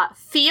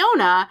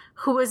Fiona,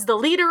 who is the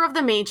leader of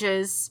the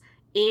mages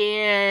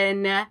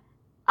in...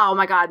 Oh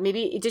my god,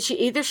 maybe...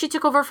 Either she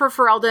took over for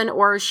Ferelden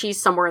or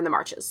she's somewhere in the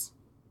Marches.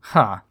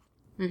 Huh.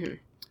 Mm-hmm.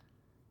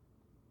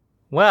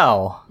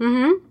 Well.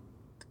 Mm-hmm.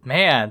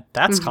 Man,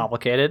 that's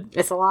complicated.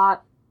 It's a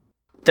lot.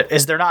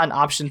 Is there not an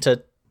option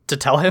to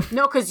tell him?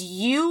 No, because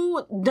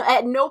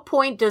at no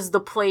point does the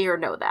player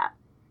know that.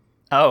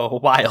 Oh,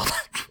 wild.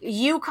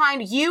 You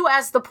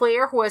as the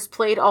player who has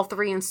played all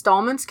 3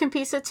 installments can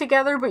piece it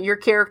together, but your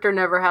character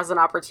never has an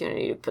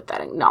opportunity to put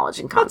that knowledge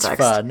in context. That's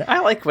fun.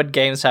 I like when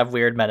games have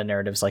weird meta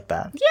narratives like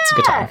that. Yeah, it's a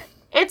good time.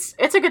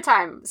 It's a good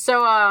time.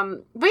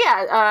 So, but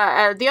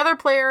yeah, the other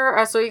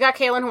player, so you got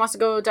Kaelin who wants to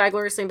go die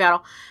gloriously in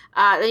battle.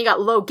 Then you got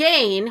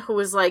Loghain, who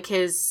is like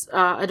his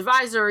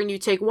advisor, and you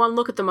take one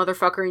look at the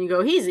motherfucker and you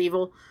go, he's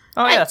evil.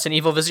 Oh yeah, it's an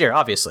evil vizier,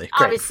 obviously.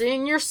 Great. Obviously,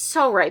 and you're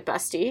so right,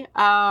 bestie.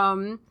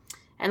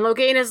 And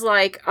Loghain is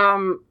like,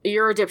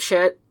 you're a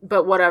dipshit,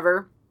 but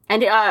whatever.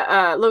 And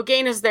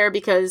Loghain is there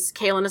because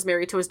Kaelin is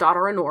married to his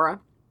daughter, Honora.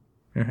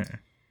 Mm-hmm.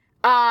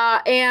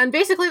 And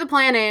basically the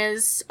plan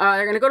is,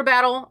 they're gonna go to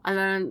battle, and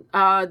then,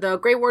 the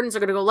Grey Wardens are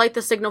gonna go light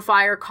the signal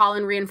fire, call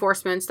in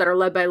reinforcements that are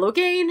led by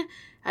Loghain,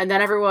 and then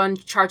everyone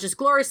charges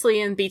gloriously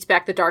and beats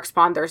back the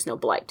Darkspawn. There's no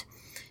blight.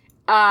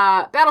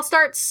 Battle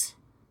starts.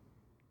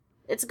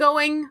 It's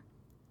going.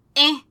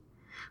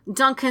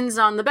 Duncan's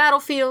on the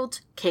battlefield.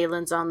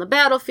 Kaelin's on the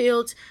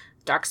battlefield.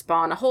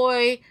 Darkspawn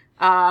ahoy.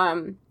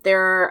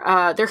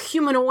 They're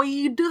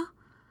humanoid.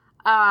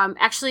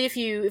 Actually, if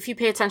you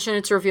pay attention,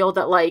 it's revealed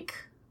that, like,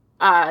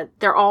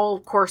 they're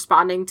all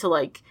corresponding to,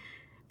 like,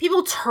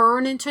 people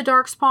turn into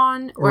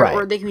Darkspawn,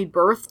 or they can be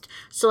birthed.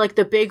 So, like,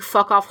 the big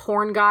fuck-off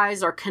horn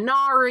guys are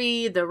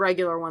Canary, the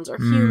regular ones are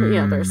human.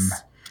 Yeah, there's...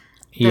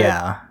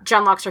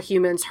 Genlocks are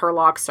humans,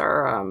 Herlocks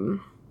are,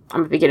 I'm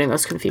beginning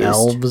those confused.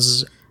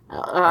 Elves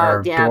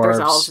yeah, dwarves. There's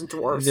elves and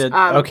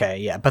dwarves. Okay,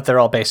 yeah, but they're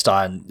all based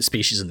on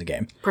species in the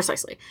game.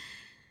 Precisely.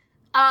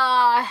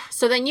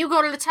 So then you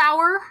go to the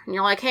tower, and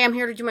you're like, hey, I'm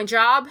here to do my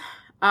job.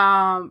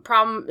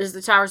 Problem is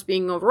the tower's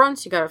being overrun,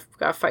 so you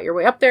gotta fight your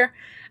way up there.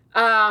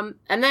 And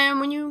then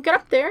when you get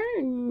up there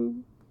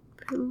and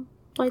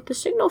light the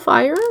signal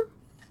fire,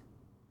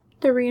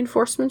 the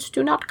reinforcements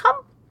do not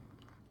come.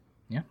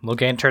 Yeah,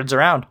 Loghain turns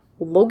around.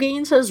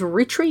 Loghain says,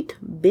 retreat,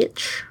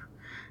 bitch.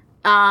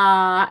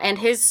 And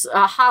his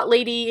hot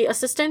lady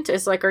assistant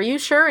is like, are you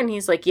sure? And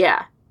he's like,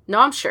 yeah. No,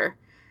 I'm sure.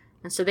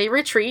 And so they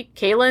retreat.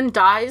 Kaelin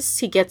dies.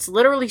 He gets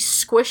literally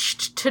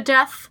squished to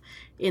death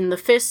in the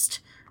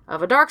fist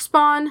of a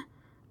Darkspawn.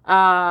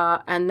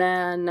 And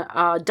then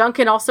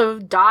Duncan also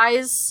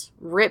dies,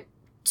 ripped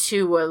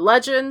to a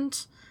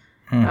legend.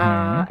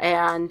 Mm-hmm.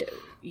 And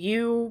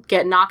you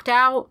get knocked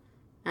out,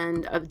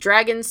 and a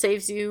dragon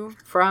saves you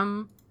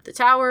from the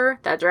tower.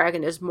 That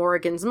dragon is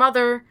Morrigan's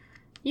mother.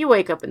 You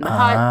wake up in the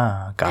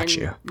hut. Got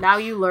you. Now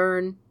you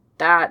learn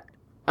that,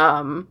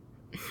 you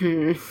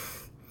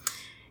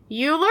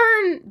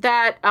learn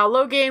that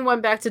Loghain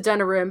went back to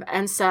Denerim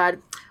and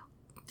said,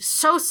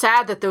 so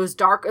sad that those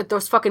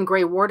fucking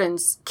Grey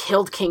Wardens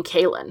killed King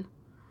Kaelin.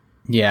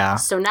 Yeah.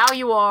 So now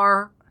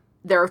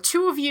there are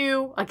 2 of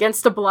you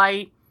against the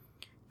Blight,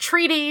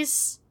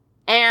 treaties,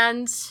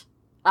 and,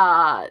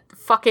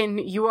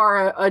 you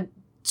are a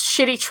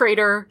shitty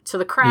traitor to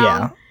the crown.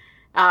 Yeah.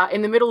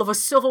 In the middle of a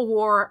civil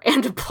war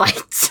and a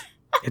blight.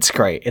 It's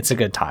great. It's a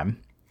good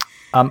time.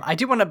 I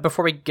do want to,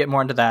 before we get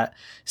more into that,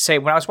 say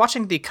when I was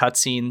watching the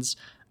cutscenes,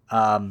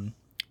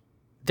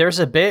 there's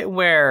a bit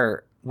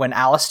where when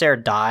Alistair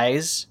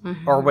dies,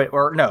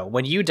 mm-hmm.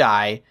 When you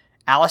die,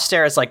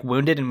 Alistair is like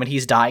wounded, and when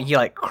he's dying, he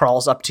like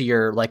crawls up to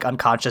your like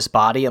unconscious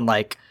body and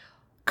like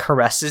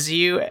caresses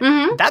you.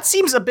 Mm-hmm. That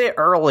seems a bit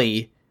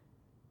early.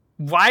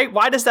 Why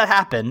does that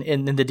happen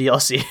in the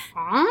DLC?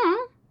 Mm-hmm.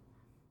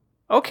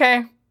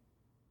 Okay.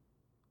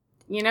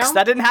 You know,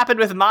 that didn't happen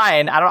with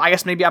mine. I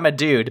guess maybe I'm a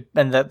dude,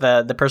 and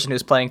the person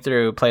who's playing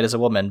through played as a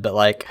woman. But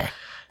like,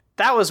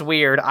 that was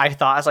weird. I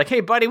was like,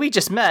 hey, buddy, we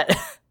just met. We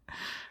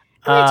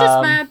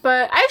just met,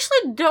 but I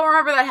actually don't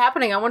remember that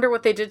happening. I wonder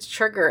what they did to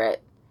trigger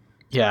it.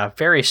 Yeah,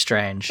 very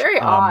strange.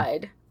 Very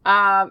odd.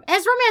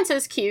 His romance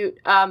is cute.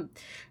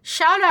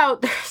 Shout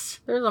out,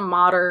 there's a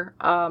modder.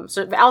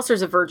 So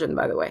Alistair's a virgin,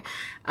 by the way.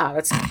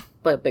 That's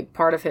a big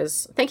part of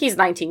his. I think he's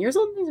 19 years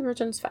old. He's a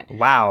virgin. It's fine.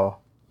 Wow.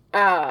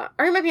 Or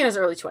he might be in his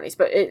early 20s,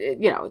 but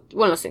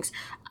one of those things.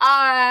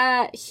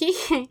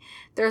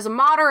 There's a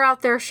modder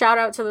out there, shout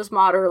out to this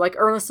modder, like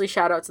earnestly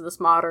shout out to this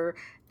modder,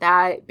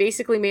 that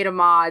basically made a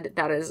mod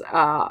that is,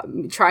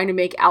 trying to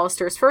make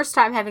Alistair's first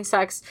time having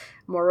sex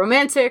more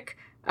romantic,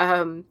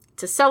 to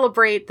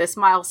celebrate this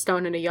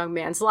milestone in a young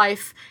man's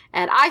life.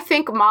 And I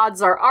think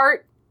mods are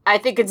art. I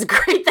think it's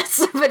great that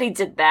somebody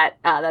did that.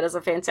 That is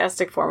a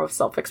fantastic form of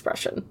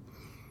self-expression.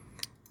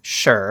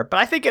 Sure, but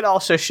I think it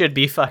also should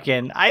be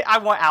fucking... I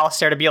want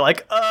Alistair to be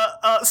like,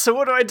 so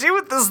what do I do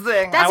with this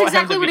thing? That's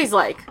exactly what he's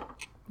like.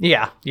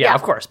 Yeah,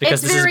 of course,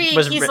 because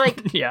he's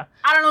like, yeah.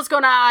 I don't know what's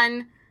going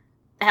on.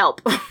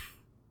 Help.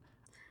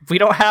 We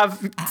don't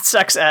have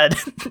sex ed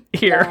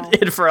here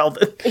in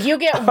Ferelden. You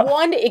get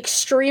one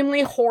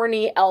extremely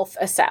horny elf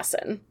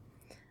assassin.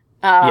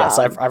 Yes,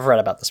 I've read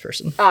about this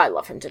person. I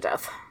love him to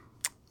death.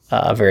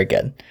 Very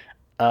good.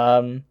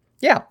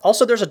 Yeah.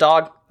 Also, there's a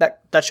dog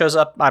that shows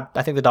up.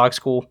 I think the dog's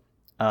cool.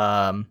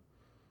 I'm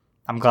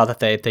glad that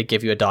they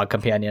give you a dog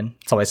companion.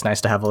 It's always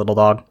nice to have a little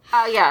dog.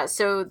 Yeah.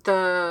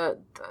 So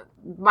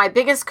my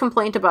biggest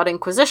complaint about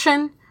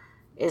Inquisition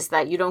is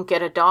that you don't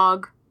get a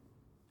dog.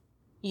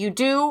 You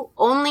do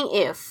only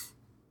if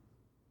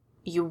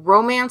you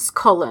romance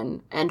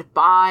Cullen and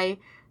buy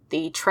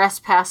the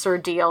Trespasser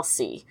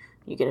DLC.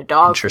 You get a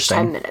dog for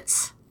 10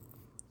 minutes.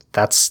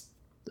 That's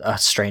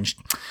strange.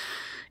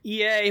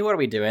 Yay, what are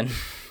we doing?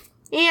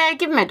 Yeah,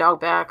 give me my dog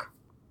back.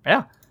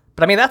 Yeah.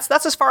 But I mean, that's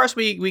as far as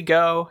we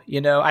go.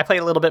 You know, I played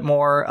a little bit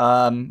more,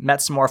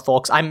 met some more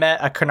folks. I met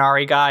a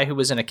Canary guy who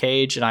was in a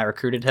cage, and I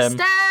recruited him.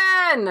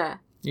 Stan!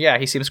 Yeah,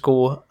 he seems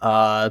cool.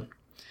 Yeah,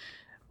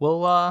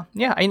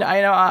 I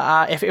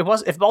know.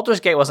 If Baldur's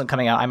Gate wasn't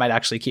coming out, I might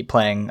actually keep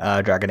playing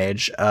Dragon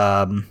Age.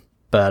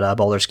 But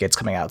Baldur's Gate's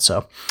coming out,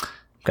 so I'm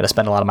gonna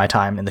spend a lot of my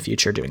time in the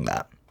future doing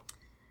that.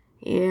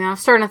 Yeah, I'm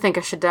starting to think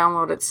I should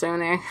download it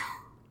soon, eh?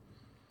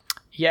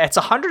 Yeah, it's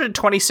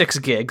 126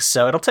 gigs,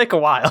 so it'll take a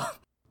while.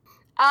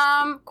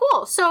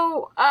 Cool.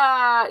 So, yeah,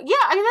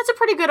 I mean, that's a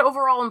pretty good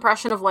overall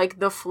impression of, like,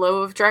 the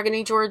flow of Dragon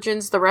Age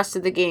Origins. The rest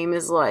of the game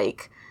is,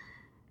 like,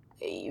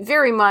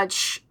 very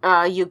much,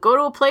 you go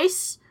to a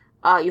place,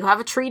 you have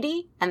a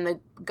treaty, and the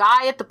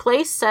guy at the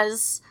place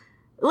says,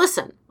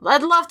 listen,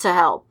 I'd love to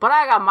help, but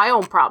I got my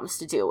own problems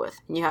to deal with,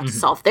 and you have to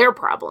solve their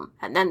problem,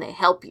 and then they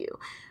help you.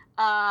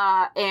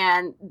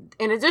 And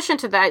in addition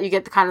to that, you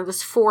get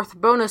this fourth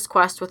bonus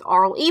quest with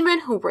Arl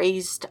Eamon, who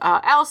raised,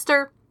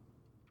 Alistair.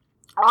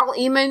 Arl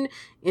Eamon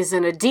is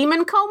in a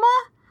demon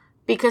coma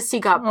because he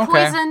got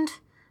poisoned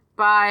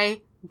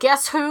by,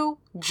 guess who?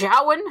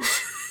 Jowen.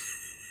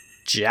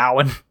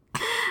 Jowen.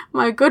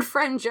 My good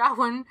friend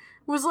Jowen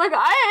was like,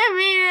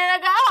 I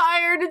got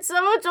hired and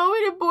someone told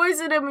me to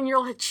poison him. And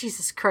you're like,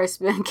 Jesus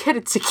Christ, man, get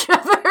it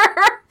together.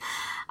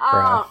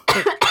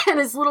 And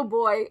his little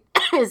boy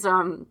is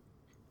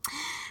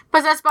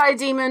possessed by a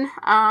demon,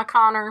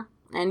 Connor.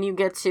 And you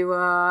get to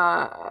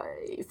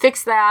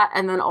fix that.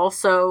 And then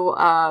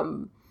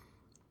also...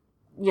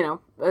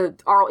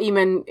 Arl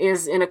Eamon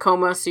is in a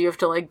coma, so you have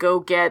to, like, go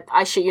get,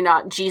 I shit you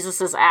not,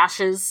 Jesus's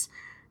ashes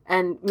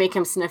and make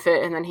him sniff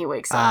it, and then he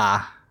wakes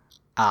up.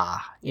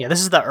 Yeah,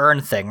 this is the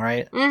urn thing,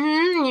 right?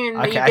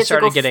 Mm-hmm. Okay, I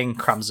started getting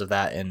crumbs of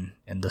that in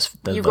the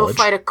you village.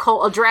 Go fight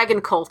a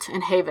dragon cult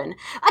in Haven.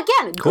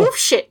 Again, cool. Goof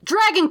shit,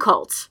 dragon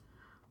cult.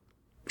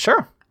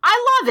 Sure.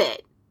 I love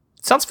it.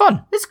 Sounds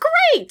fun. It's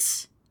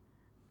great.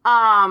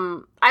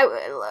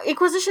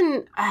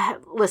 Inquisition,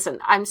 listen,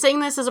 I'm saying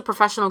this as a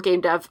professional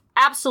game dev.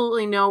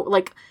 Absolutely no,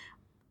 like,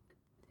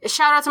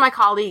 shout out to my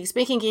colleagues.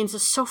 Making games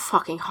is so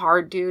fucking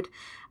hard, dude.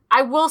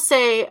 I will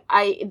say,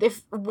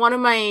 one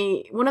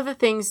of the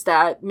things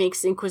that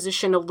makes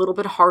Inquisition a little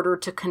bit harder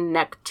to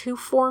connect to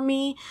for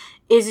me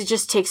is it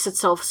just takes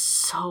itself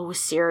so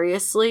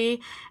seriously.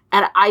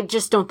 And I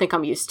just don't think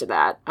I'm used to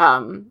that.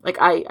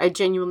 I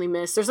genuinely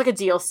miss... There's, like, a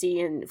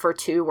DLC for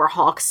 2 where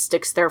Hawk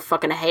sticks their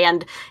fucking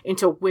hand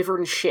into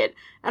wyvern shit.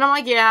 And I'm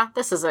like, yeah,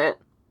 this is it.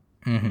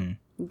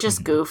 Mm-hmm.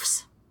 Just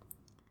goofs.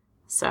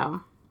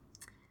 So,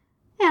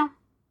 yeah.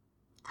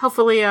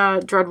 Hopefully,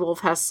 Dreadwolf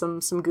has some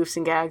goofs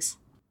and gags.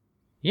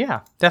 Yeah,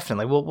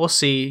 definitely. We'll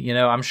see. You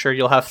know, I'm sure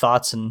you'll have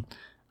thoughts and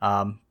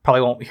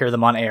probably won't hear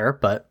them on air,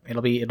 but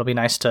it'll be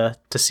nice to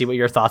see what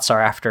your thoughts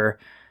are after...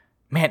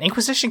 Man,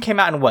 Inquisition came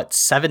out in what,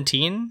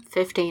 17?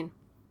 15.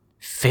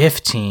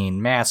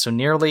 15, man. So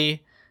it'll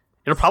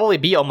probably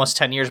be almost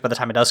 10 years by the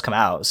time it does come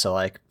out. So,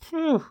 like,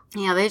 whew.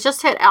 Yeah, they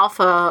just hit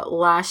alpha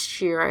last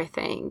year, I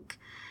think.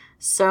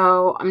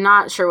 So I'm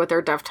not sure what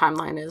their dev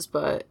timeline is,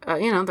 but,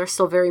 they're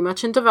still very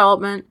much in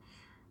development.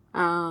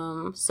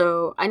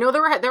 So I know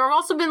there have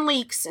also been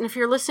leaks. And if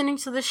you're listening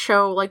to this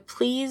show, like,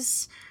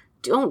 please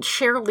don't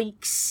share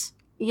leaks,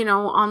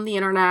 on the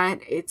internet.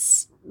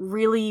 It's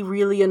really,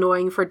 really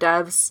annoying for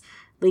devs.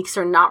 Leaks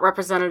are not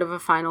representative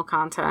of final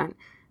content.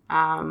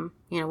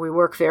 We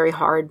work very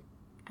hard.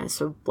 And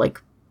so, like,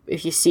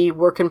 if you see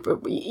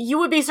you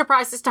would be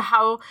surprised as to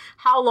how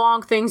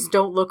long things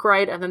don't look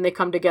right and then they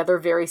come together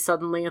very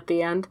suddenly at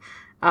the end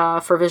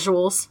for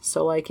visuals.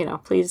 So, like,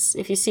 please,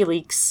 if you see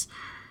leaks,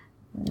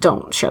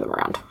 don't share them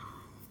around.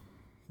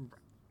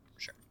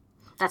 Sure.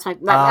 That's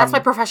my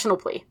professional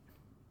plea.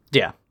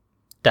 Yeah,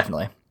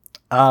 definitely.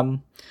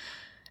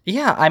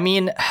 Yeah, I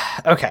mean,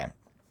 okay.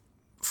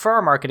 For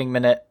our marketing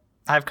minute,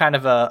 I have kind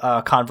of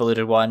a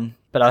convoluted one,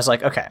 but I was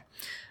like, okay.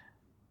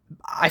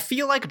 I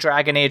feel like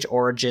Dragon Age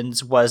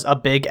Origins was a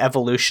big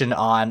evolution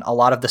on a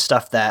lot of the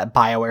stuff that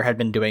BioWare had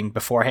been doing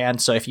beforehand.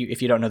 So if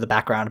you don't know the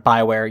background,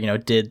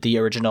 BioWare, did the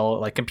original,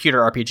 like, computer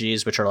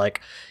RPGs, which are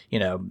like,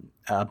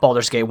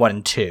 Baldur's Gate 1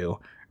 and 2,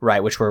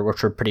 right, which were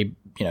pretty,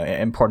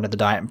 important at the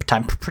time.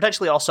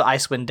 Potentially also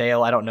Icewind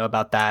Dale. I don't know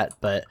about that,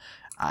 but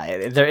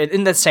they're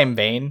in the same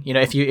vein.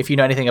 If you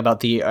know anything about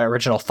the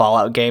original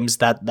Fallout games,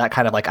 that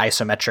kind of, like,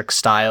 isometric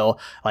style,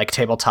 like,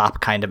 tabletop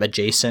kind of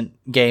adjacent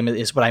game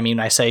is what I mean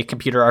when I say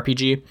computer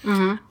RPG.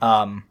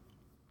 Mm-hmm.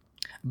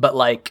 But,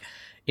 like,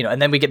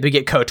 and then we get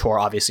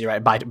KOTOR, obviously,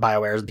 right?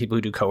 BioWare is the people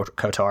who do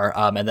KOTOR,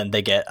 and then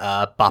they get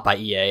bought by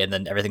EA, and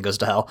then everything goes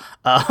to hell.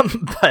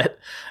 But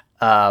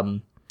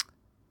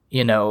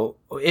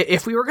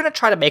if we were gonna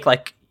try to make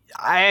like,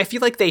 I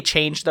feel like they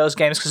changed those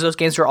games because those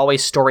games were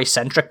always story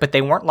centric, but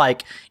they weren't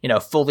like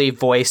fully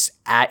voice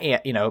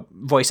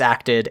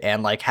acted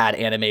and like had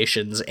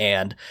animations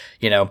and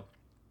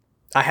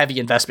a heavy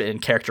investment in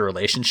character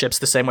relationships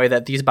the same way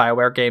that these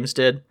BioWare games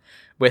did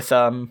with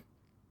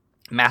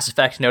Mass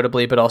Effect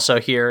notably, but also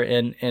here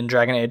in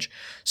Dragon Age.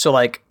 So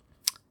like,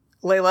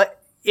 Layla,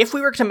 if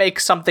we were to make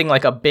something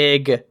like a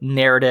big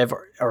narrative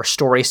or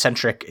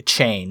story-centric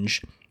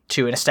change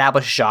to an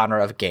established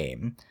genre of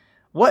game,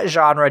 what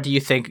genre do you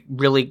think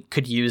really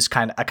could use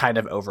a kind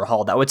of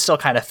overhaul that would still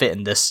kind of fit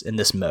in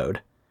this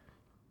mode?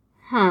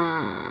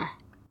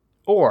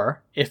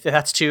 Or, if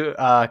that's too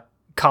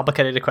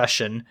complicated a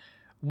question,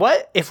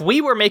 what if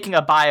we were making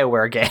a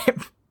BioWare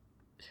game?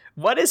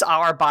 What does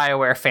our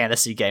BioWare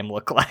fantasy game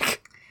look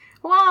like?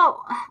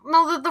 Well,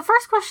 no, the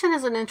first question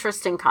is an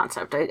interesting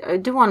concept. I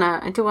do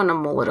wanna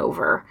mull it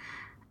over.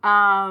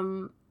 I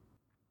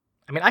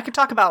mean, I could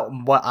talk about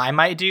what I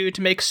might do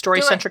to make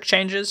story-centric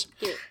changes.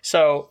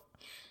 So,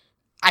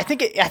 I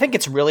think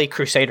it's really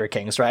Crusader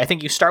Kings, right? I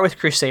think you start with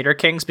Crusader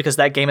Kings because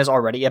that game is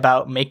already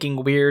about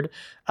making weird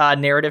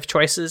narrative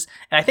choices,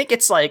 and I think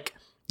it's like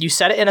you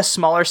set it in a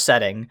smaller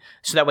setting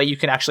so that way you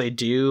can actually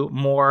do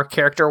more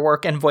character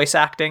work and voice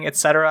acting,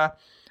 etc.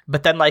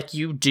 But then like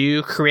you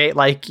do create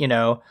like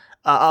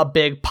a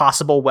big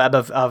possible web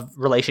of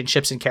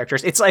relationships and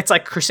characters. It's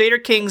like Crusader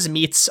Kings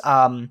meets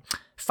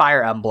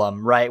Fire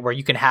Emblem, right? Where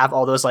you can have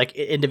all those like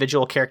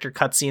individual character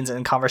cutscenes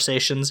and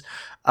conversations.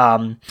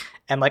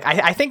 And like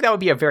I think that would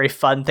be a very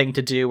fun thing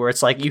to do, where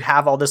it's like you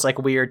have all this like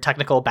weird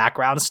technical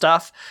background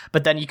stuff,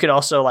 but then you could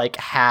also like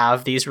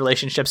have these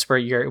relationships where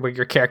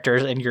your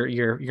characters and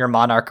your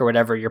monarch or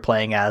whatever you're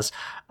playing as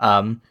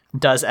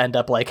does end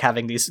up like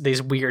having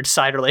these weird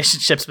side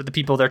relationships with the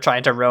people they're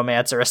trying to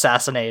romance or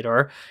assassinate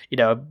or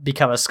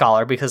become a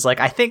scholar. Because like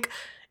I think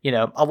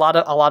a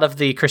lot of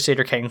the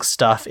Crusader Kings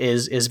stuff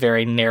is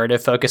very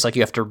narrative focused, like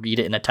you have to read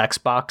it in a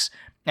text box,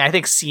 and I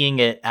think seeing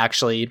it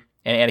actually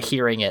and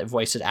hearing it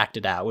voiced and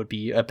acted out would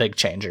be a big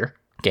game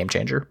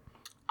changer.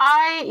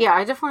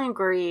 I definitely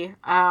agree.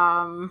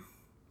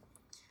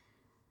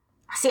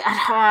 See,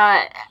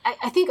 I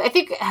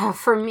think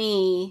for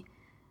me,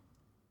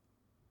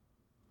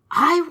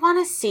 I really want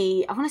to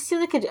see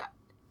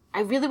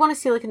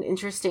like an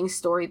interesting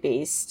story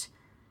based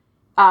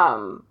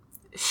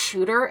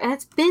shooter, and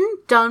it's been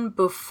done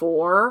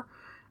before.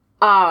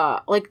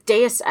 Like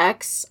Deus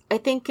Ex, I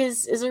think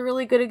is a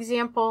really good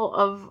example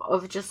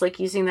of just like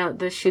using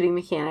the shooting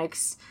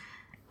mechanics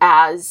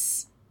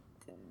as,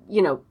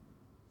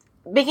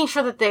 making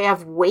sure that they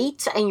have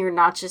weight and you're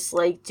not just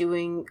like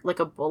doing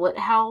like a bullet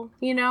hell,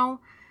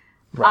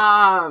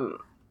 Right.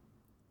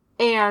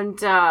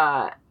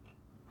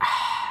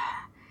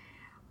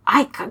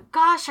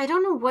 I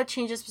don't know what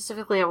changes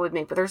specifically I would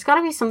make, but there's got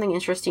to be something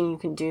interesting you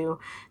can do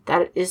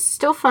that is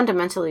still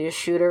fundamentally a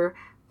shooter,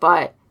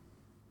 but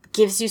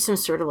gives you some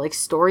sort of like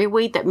story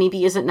weight that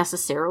maybe isn't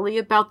necessarily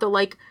about the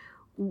like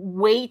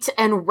weight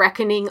and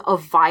reckoning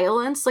of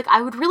violence. Like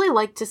I would really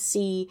like to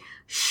see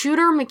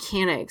shooter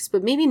mechanics,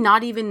 but maybe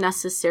not even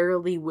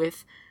necessarily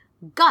with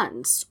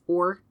guns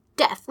or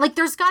death. Like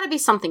there's got to be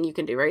something you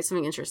can do, right?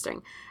 Something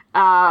interesting.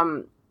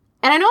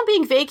 And I know I'm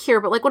being vague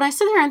here, but like when I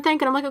sit here and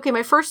think, and I'm like, okay,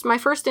 my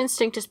first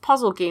instinct is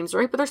puzzle games,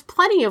 right? But there's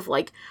plenty of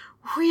like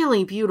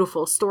really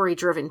beautiful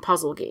story-driven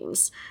puzzle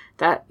games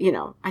that,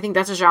 I think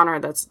that's a genre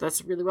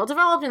that's really well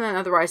developed. And then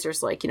otherwise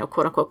there's like,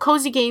 quote unquote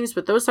cozy games,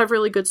 but those have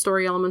really good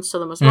story elements to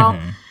them as well.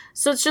 Mm-hmm.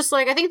 So it's just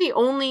like, I think the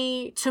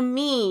only, to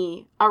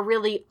me, a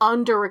really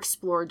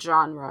underexplored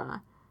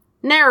genre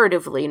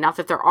narratively, not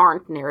that there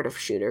aren't narrative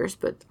shooters,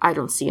 but I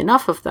don't see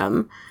enough of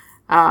them.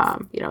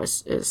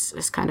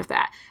 Is kind of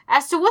that.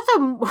 As to what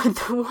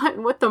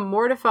the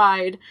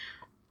Mortified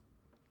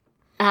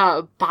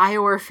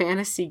BioWare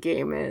fantasy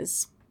game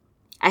is,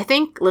 I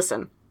think,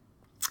 listen,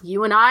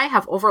 you and I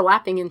have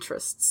overlapping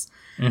interests.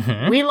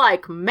 Mm-hmm. We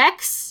like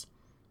mechs.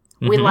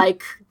 Mm-hmm. We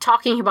like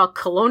talking about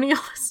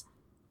colonialism.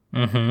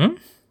 Mm-hmm.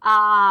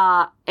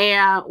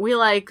 And we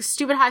like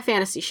stupid high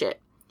fantasy shit.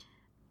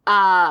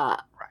 Right.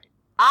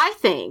 I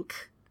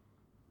think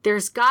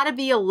there's got to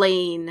be a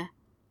lane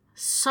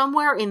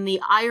somewhere in the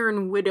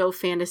Iron Widow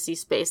fantasy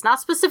space. Not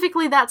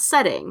specifically that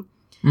setting,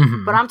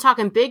 mm-hmm. but I'm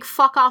talking big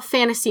fuck-off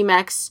fantasy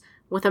mechs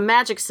with a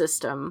magic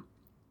system,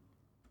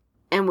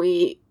 and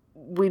we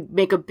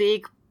make a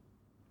big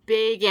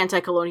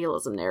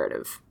anti-colonialism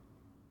narrative.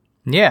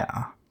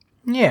 Yeah.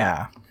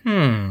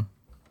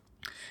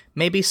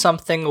 Maybe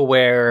something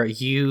where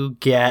you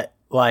get,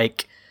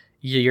 like,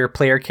 your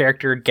player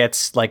character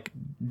gets, like,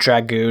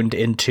 dragooned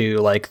into,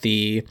 like,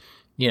 the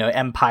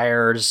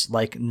Empire's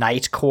like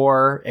Knight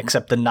Corps,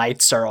 except the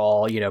Knights are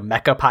all,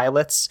 mecha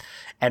pilots.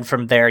 And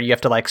from there you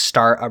have to like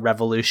start a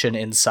revolution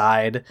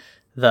inside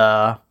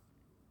the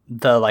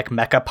like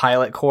mecha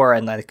pilot corps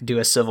and like do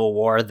a civil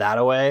war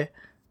that way.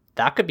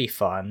 That could be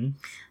fun.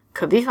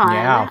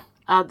 Yeah.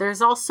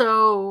 There's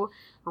also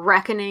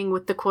reckoning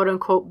with the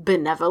quote-unquote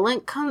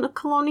benevolent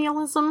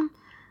colonialism.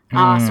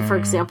 So, for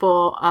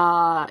example,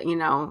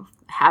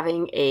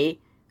 having a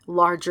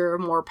larger,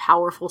 more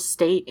powerful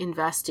state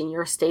invest in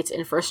your state's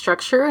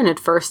infrastructure, and at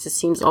first it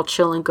seems all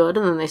chill and good,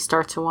 and then they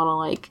start to want to,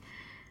 like,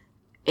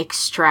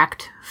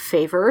 extract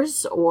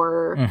favors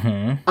or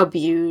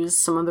abuse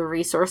some of the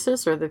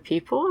resources or the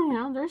people.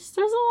 There's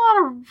a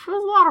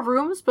lot of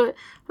rooms, but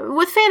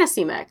with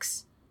fantasy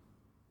mix.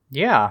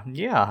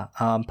 Yeah.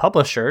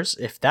 Publishers,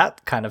 if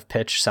that kind of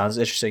pitch sounds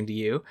interesting to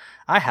you,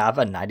 I have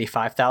a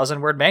 95,000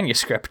 word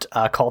manuscript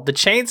called The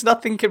Chains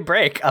Nothing Can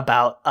Break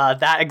about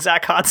that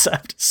exact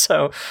concept.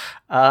 So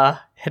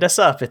hit us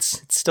up.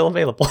 It's still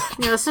available.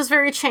 This is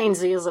very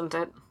chainsy, isn't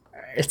it?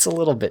 It's a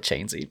little bit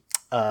chainsy.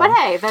 But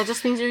hey, that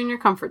just means you're in your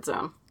comfort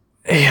zone.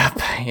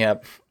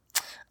 Yep.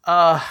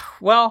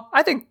 Well,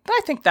 I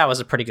think that was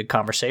a pretty good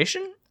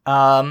conversation.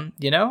 As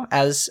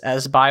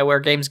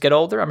BioWare games get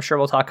older, I'm sure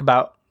we'll talk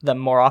about them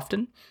more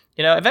often.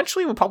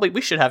 Eventually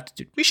we should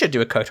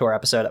do a KOTOR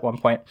episode at one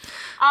point.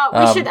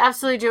 We should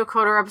absolutely do a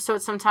KOTOR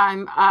episode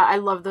sometime. I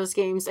love those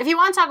games. If you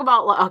want to talk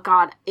about,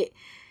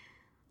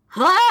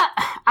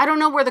 I don't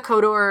know where the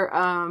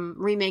KOTOR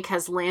remake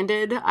has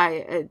landed.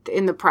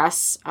 In the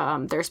press,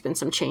 there's been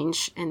some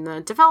change in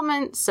the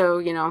development, so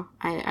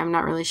I'm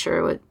not really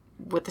sure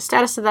what the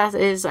status of that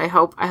is. I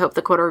hope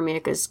the KOTOR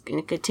remake is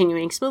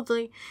continuing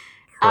smoothly.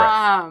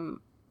 Right.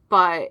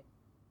 But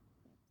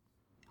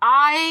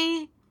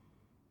I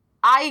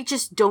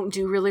just don't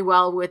do really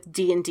well with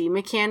D&D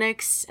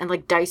mechanics and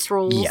like dice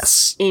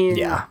rolls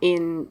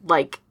in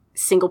like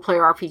single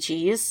player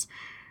RPGs.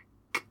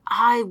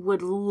 I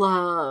would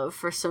love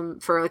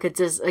for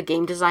a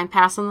game design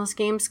pass on those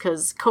games,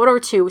 because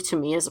KOTOR 2 to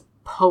me is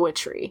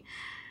poetry.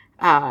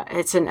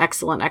 It's an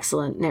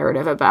excellent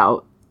narrative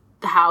about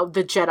how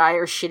the Jedi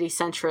are shitty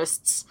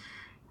centrists,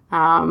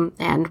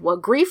 and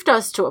what grief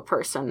does to a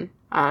person.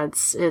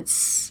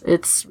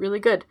 It's really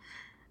good.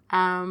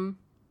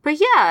 But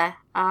yeah,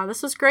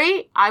 this was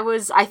great.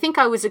 I think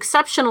I was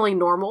exceptionally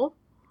normal.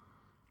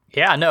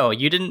 Yeah, no,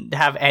 you didn't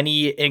have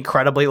any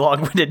incredibly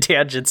long-winded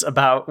tangents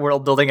about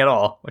world building at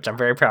all, which I'm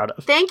very proud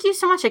of. Thank you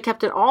so much. I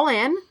kept it all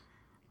in.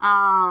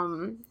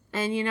 Proud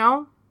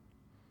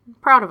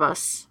of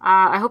us.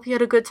 I hope you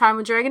had a good time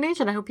with Dragon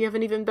Age, and I hope you have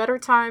an even better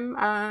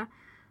time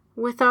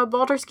with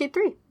Baldur's Gate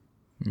 3.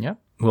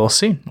 Yep, we'll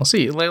see.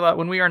 Layla,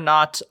 when we are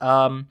not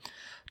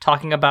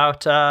talking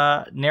about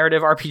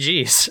narrative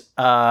RPGs,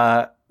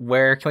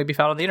 where can we be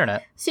found on the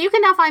internet? So you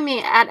can now find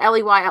me at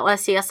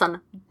LEYLSCS on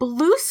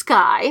Blue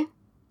Sky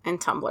and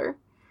Tumblr.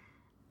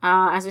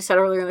 As we said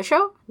earlier in the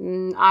show,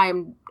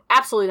 I'm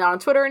absolutely not on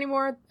Twitter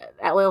anymore.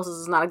 @Lails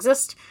does not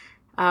exist,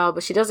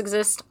 but she does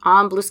exist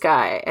on Blue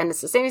Sky, and it's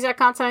the same exact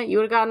content you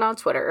would have gotten on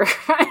Twitter.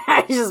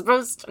 I just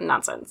post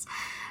nonsense.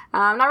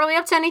 I'm not really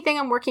up to anything.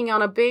 I'm working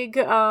on a big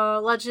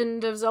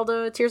Legend of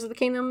Zelda Tears of the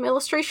Kingdom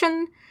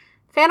illustration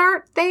fan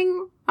art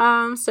thing.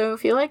 So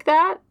if you like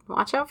that,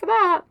 watch out for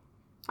that.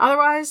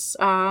 Otherwise,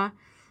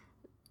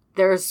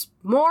 there's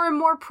more and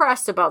more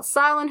press about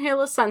Silent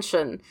Hill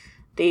Ascension,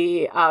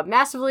 the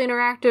massively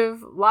interactive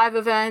live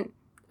event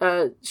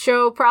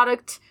show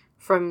product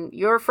from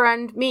your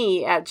friend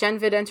me at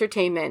GenVid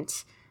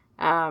Entertainment.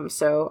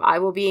 So I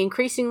will be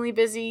increasingly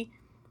busy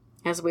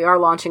as we are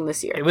launching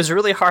this year. It was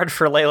really hard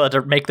for Layla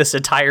to make this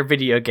entire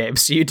video game,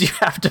 so you do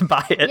have to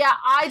buy it. Yeah,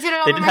 I did it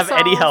all They didn't myself.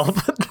 have any help.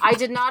 I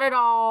did not at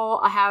all.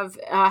 I have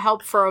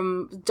help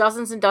from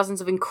dozens and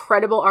dozens of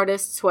incredible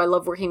artists who I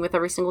love working with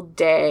every single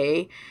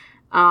day.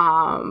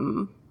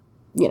 But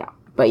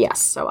yes,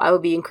 so I will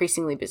be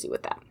increasingly busy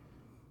with that.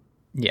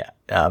 Yeah.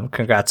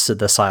 Congrats to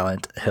the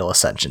Silent Hill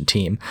Ascension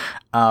team.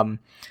 You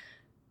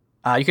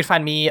can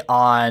find me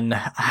on...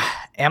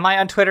 Am I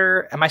on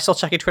Twitter? Am I still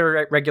checking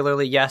Twitter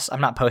regularly? Yes,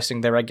 I'm not posting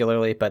there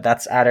regularly, but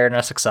that's at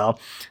AaronSXL.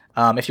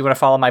 If you want to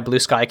follow my Blue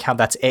Sky account,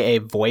 that's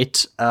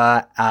AAVoigt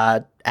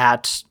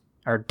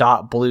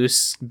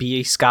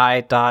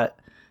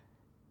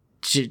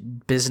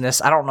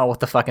 .bluesky.business. I don't know what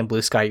the fucking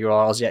Blue Sky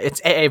URL is yet.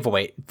 It's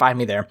AAVoigt. Find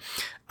me there.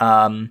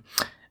 I'm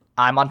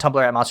on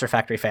Tumblr at Monster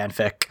Factory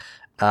Fanfic.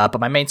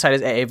 But my main site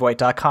is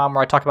aavoigt.com,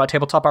 where I talk about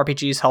tabletop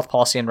RPGs, health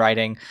policy, and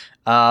writing.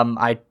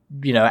 As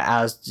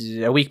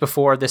a week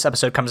before this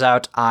episode comes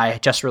out, I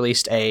just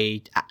released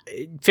a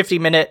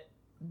 50-minute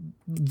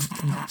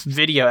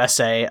video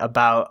essay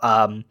about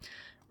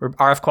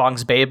R.F.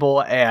 Kuang's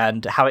Babel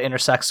and how it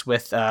intersects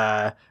with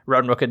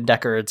Roden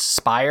Rookendecker's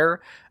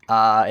Spire.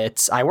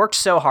 I worked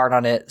so hard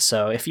on it,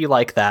 so if you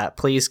like that,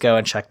 please go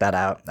and check that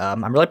out.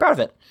 I'm really proud of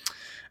it.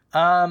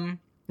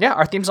 Yeah,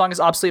 our theme song is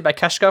Obsolete by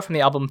Keshko from the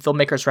album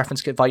Filmmakers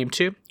Reference Kit Volume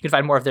 2. You can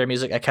find more of their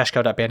music at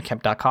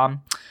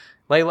keshko.bandcamp.com.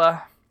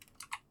 Layla.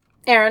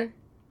 Aaron.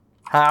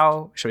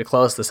 How should we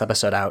close this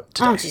episode out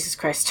today? Oh, Jesus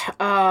Christ.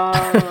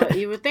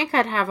 You would think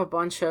I'd have a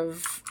bunch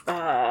of...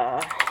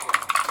 Well,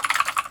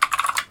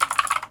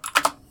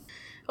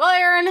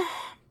 Aaron,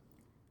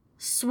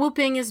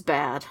 swooping is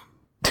bad.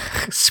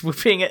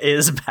 Swooping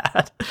is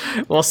bad.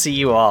 We'll see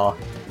you all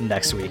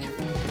next week.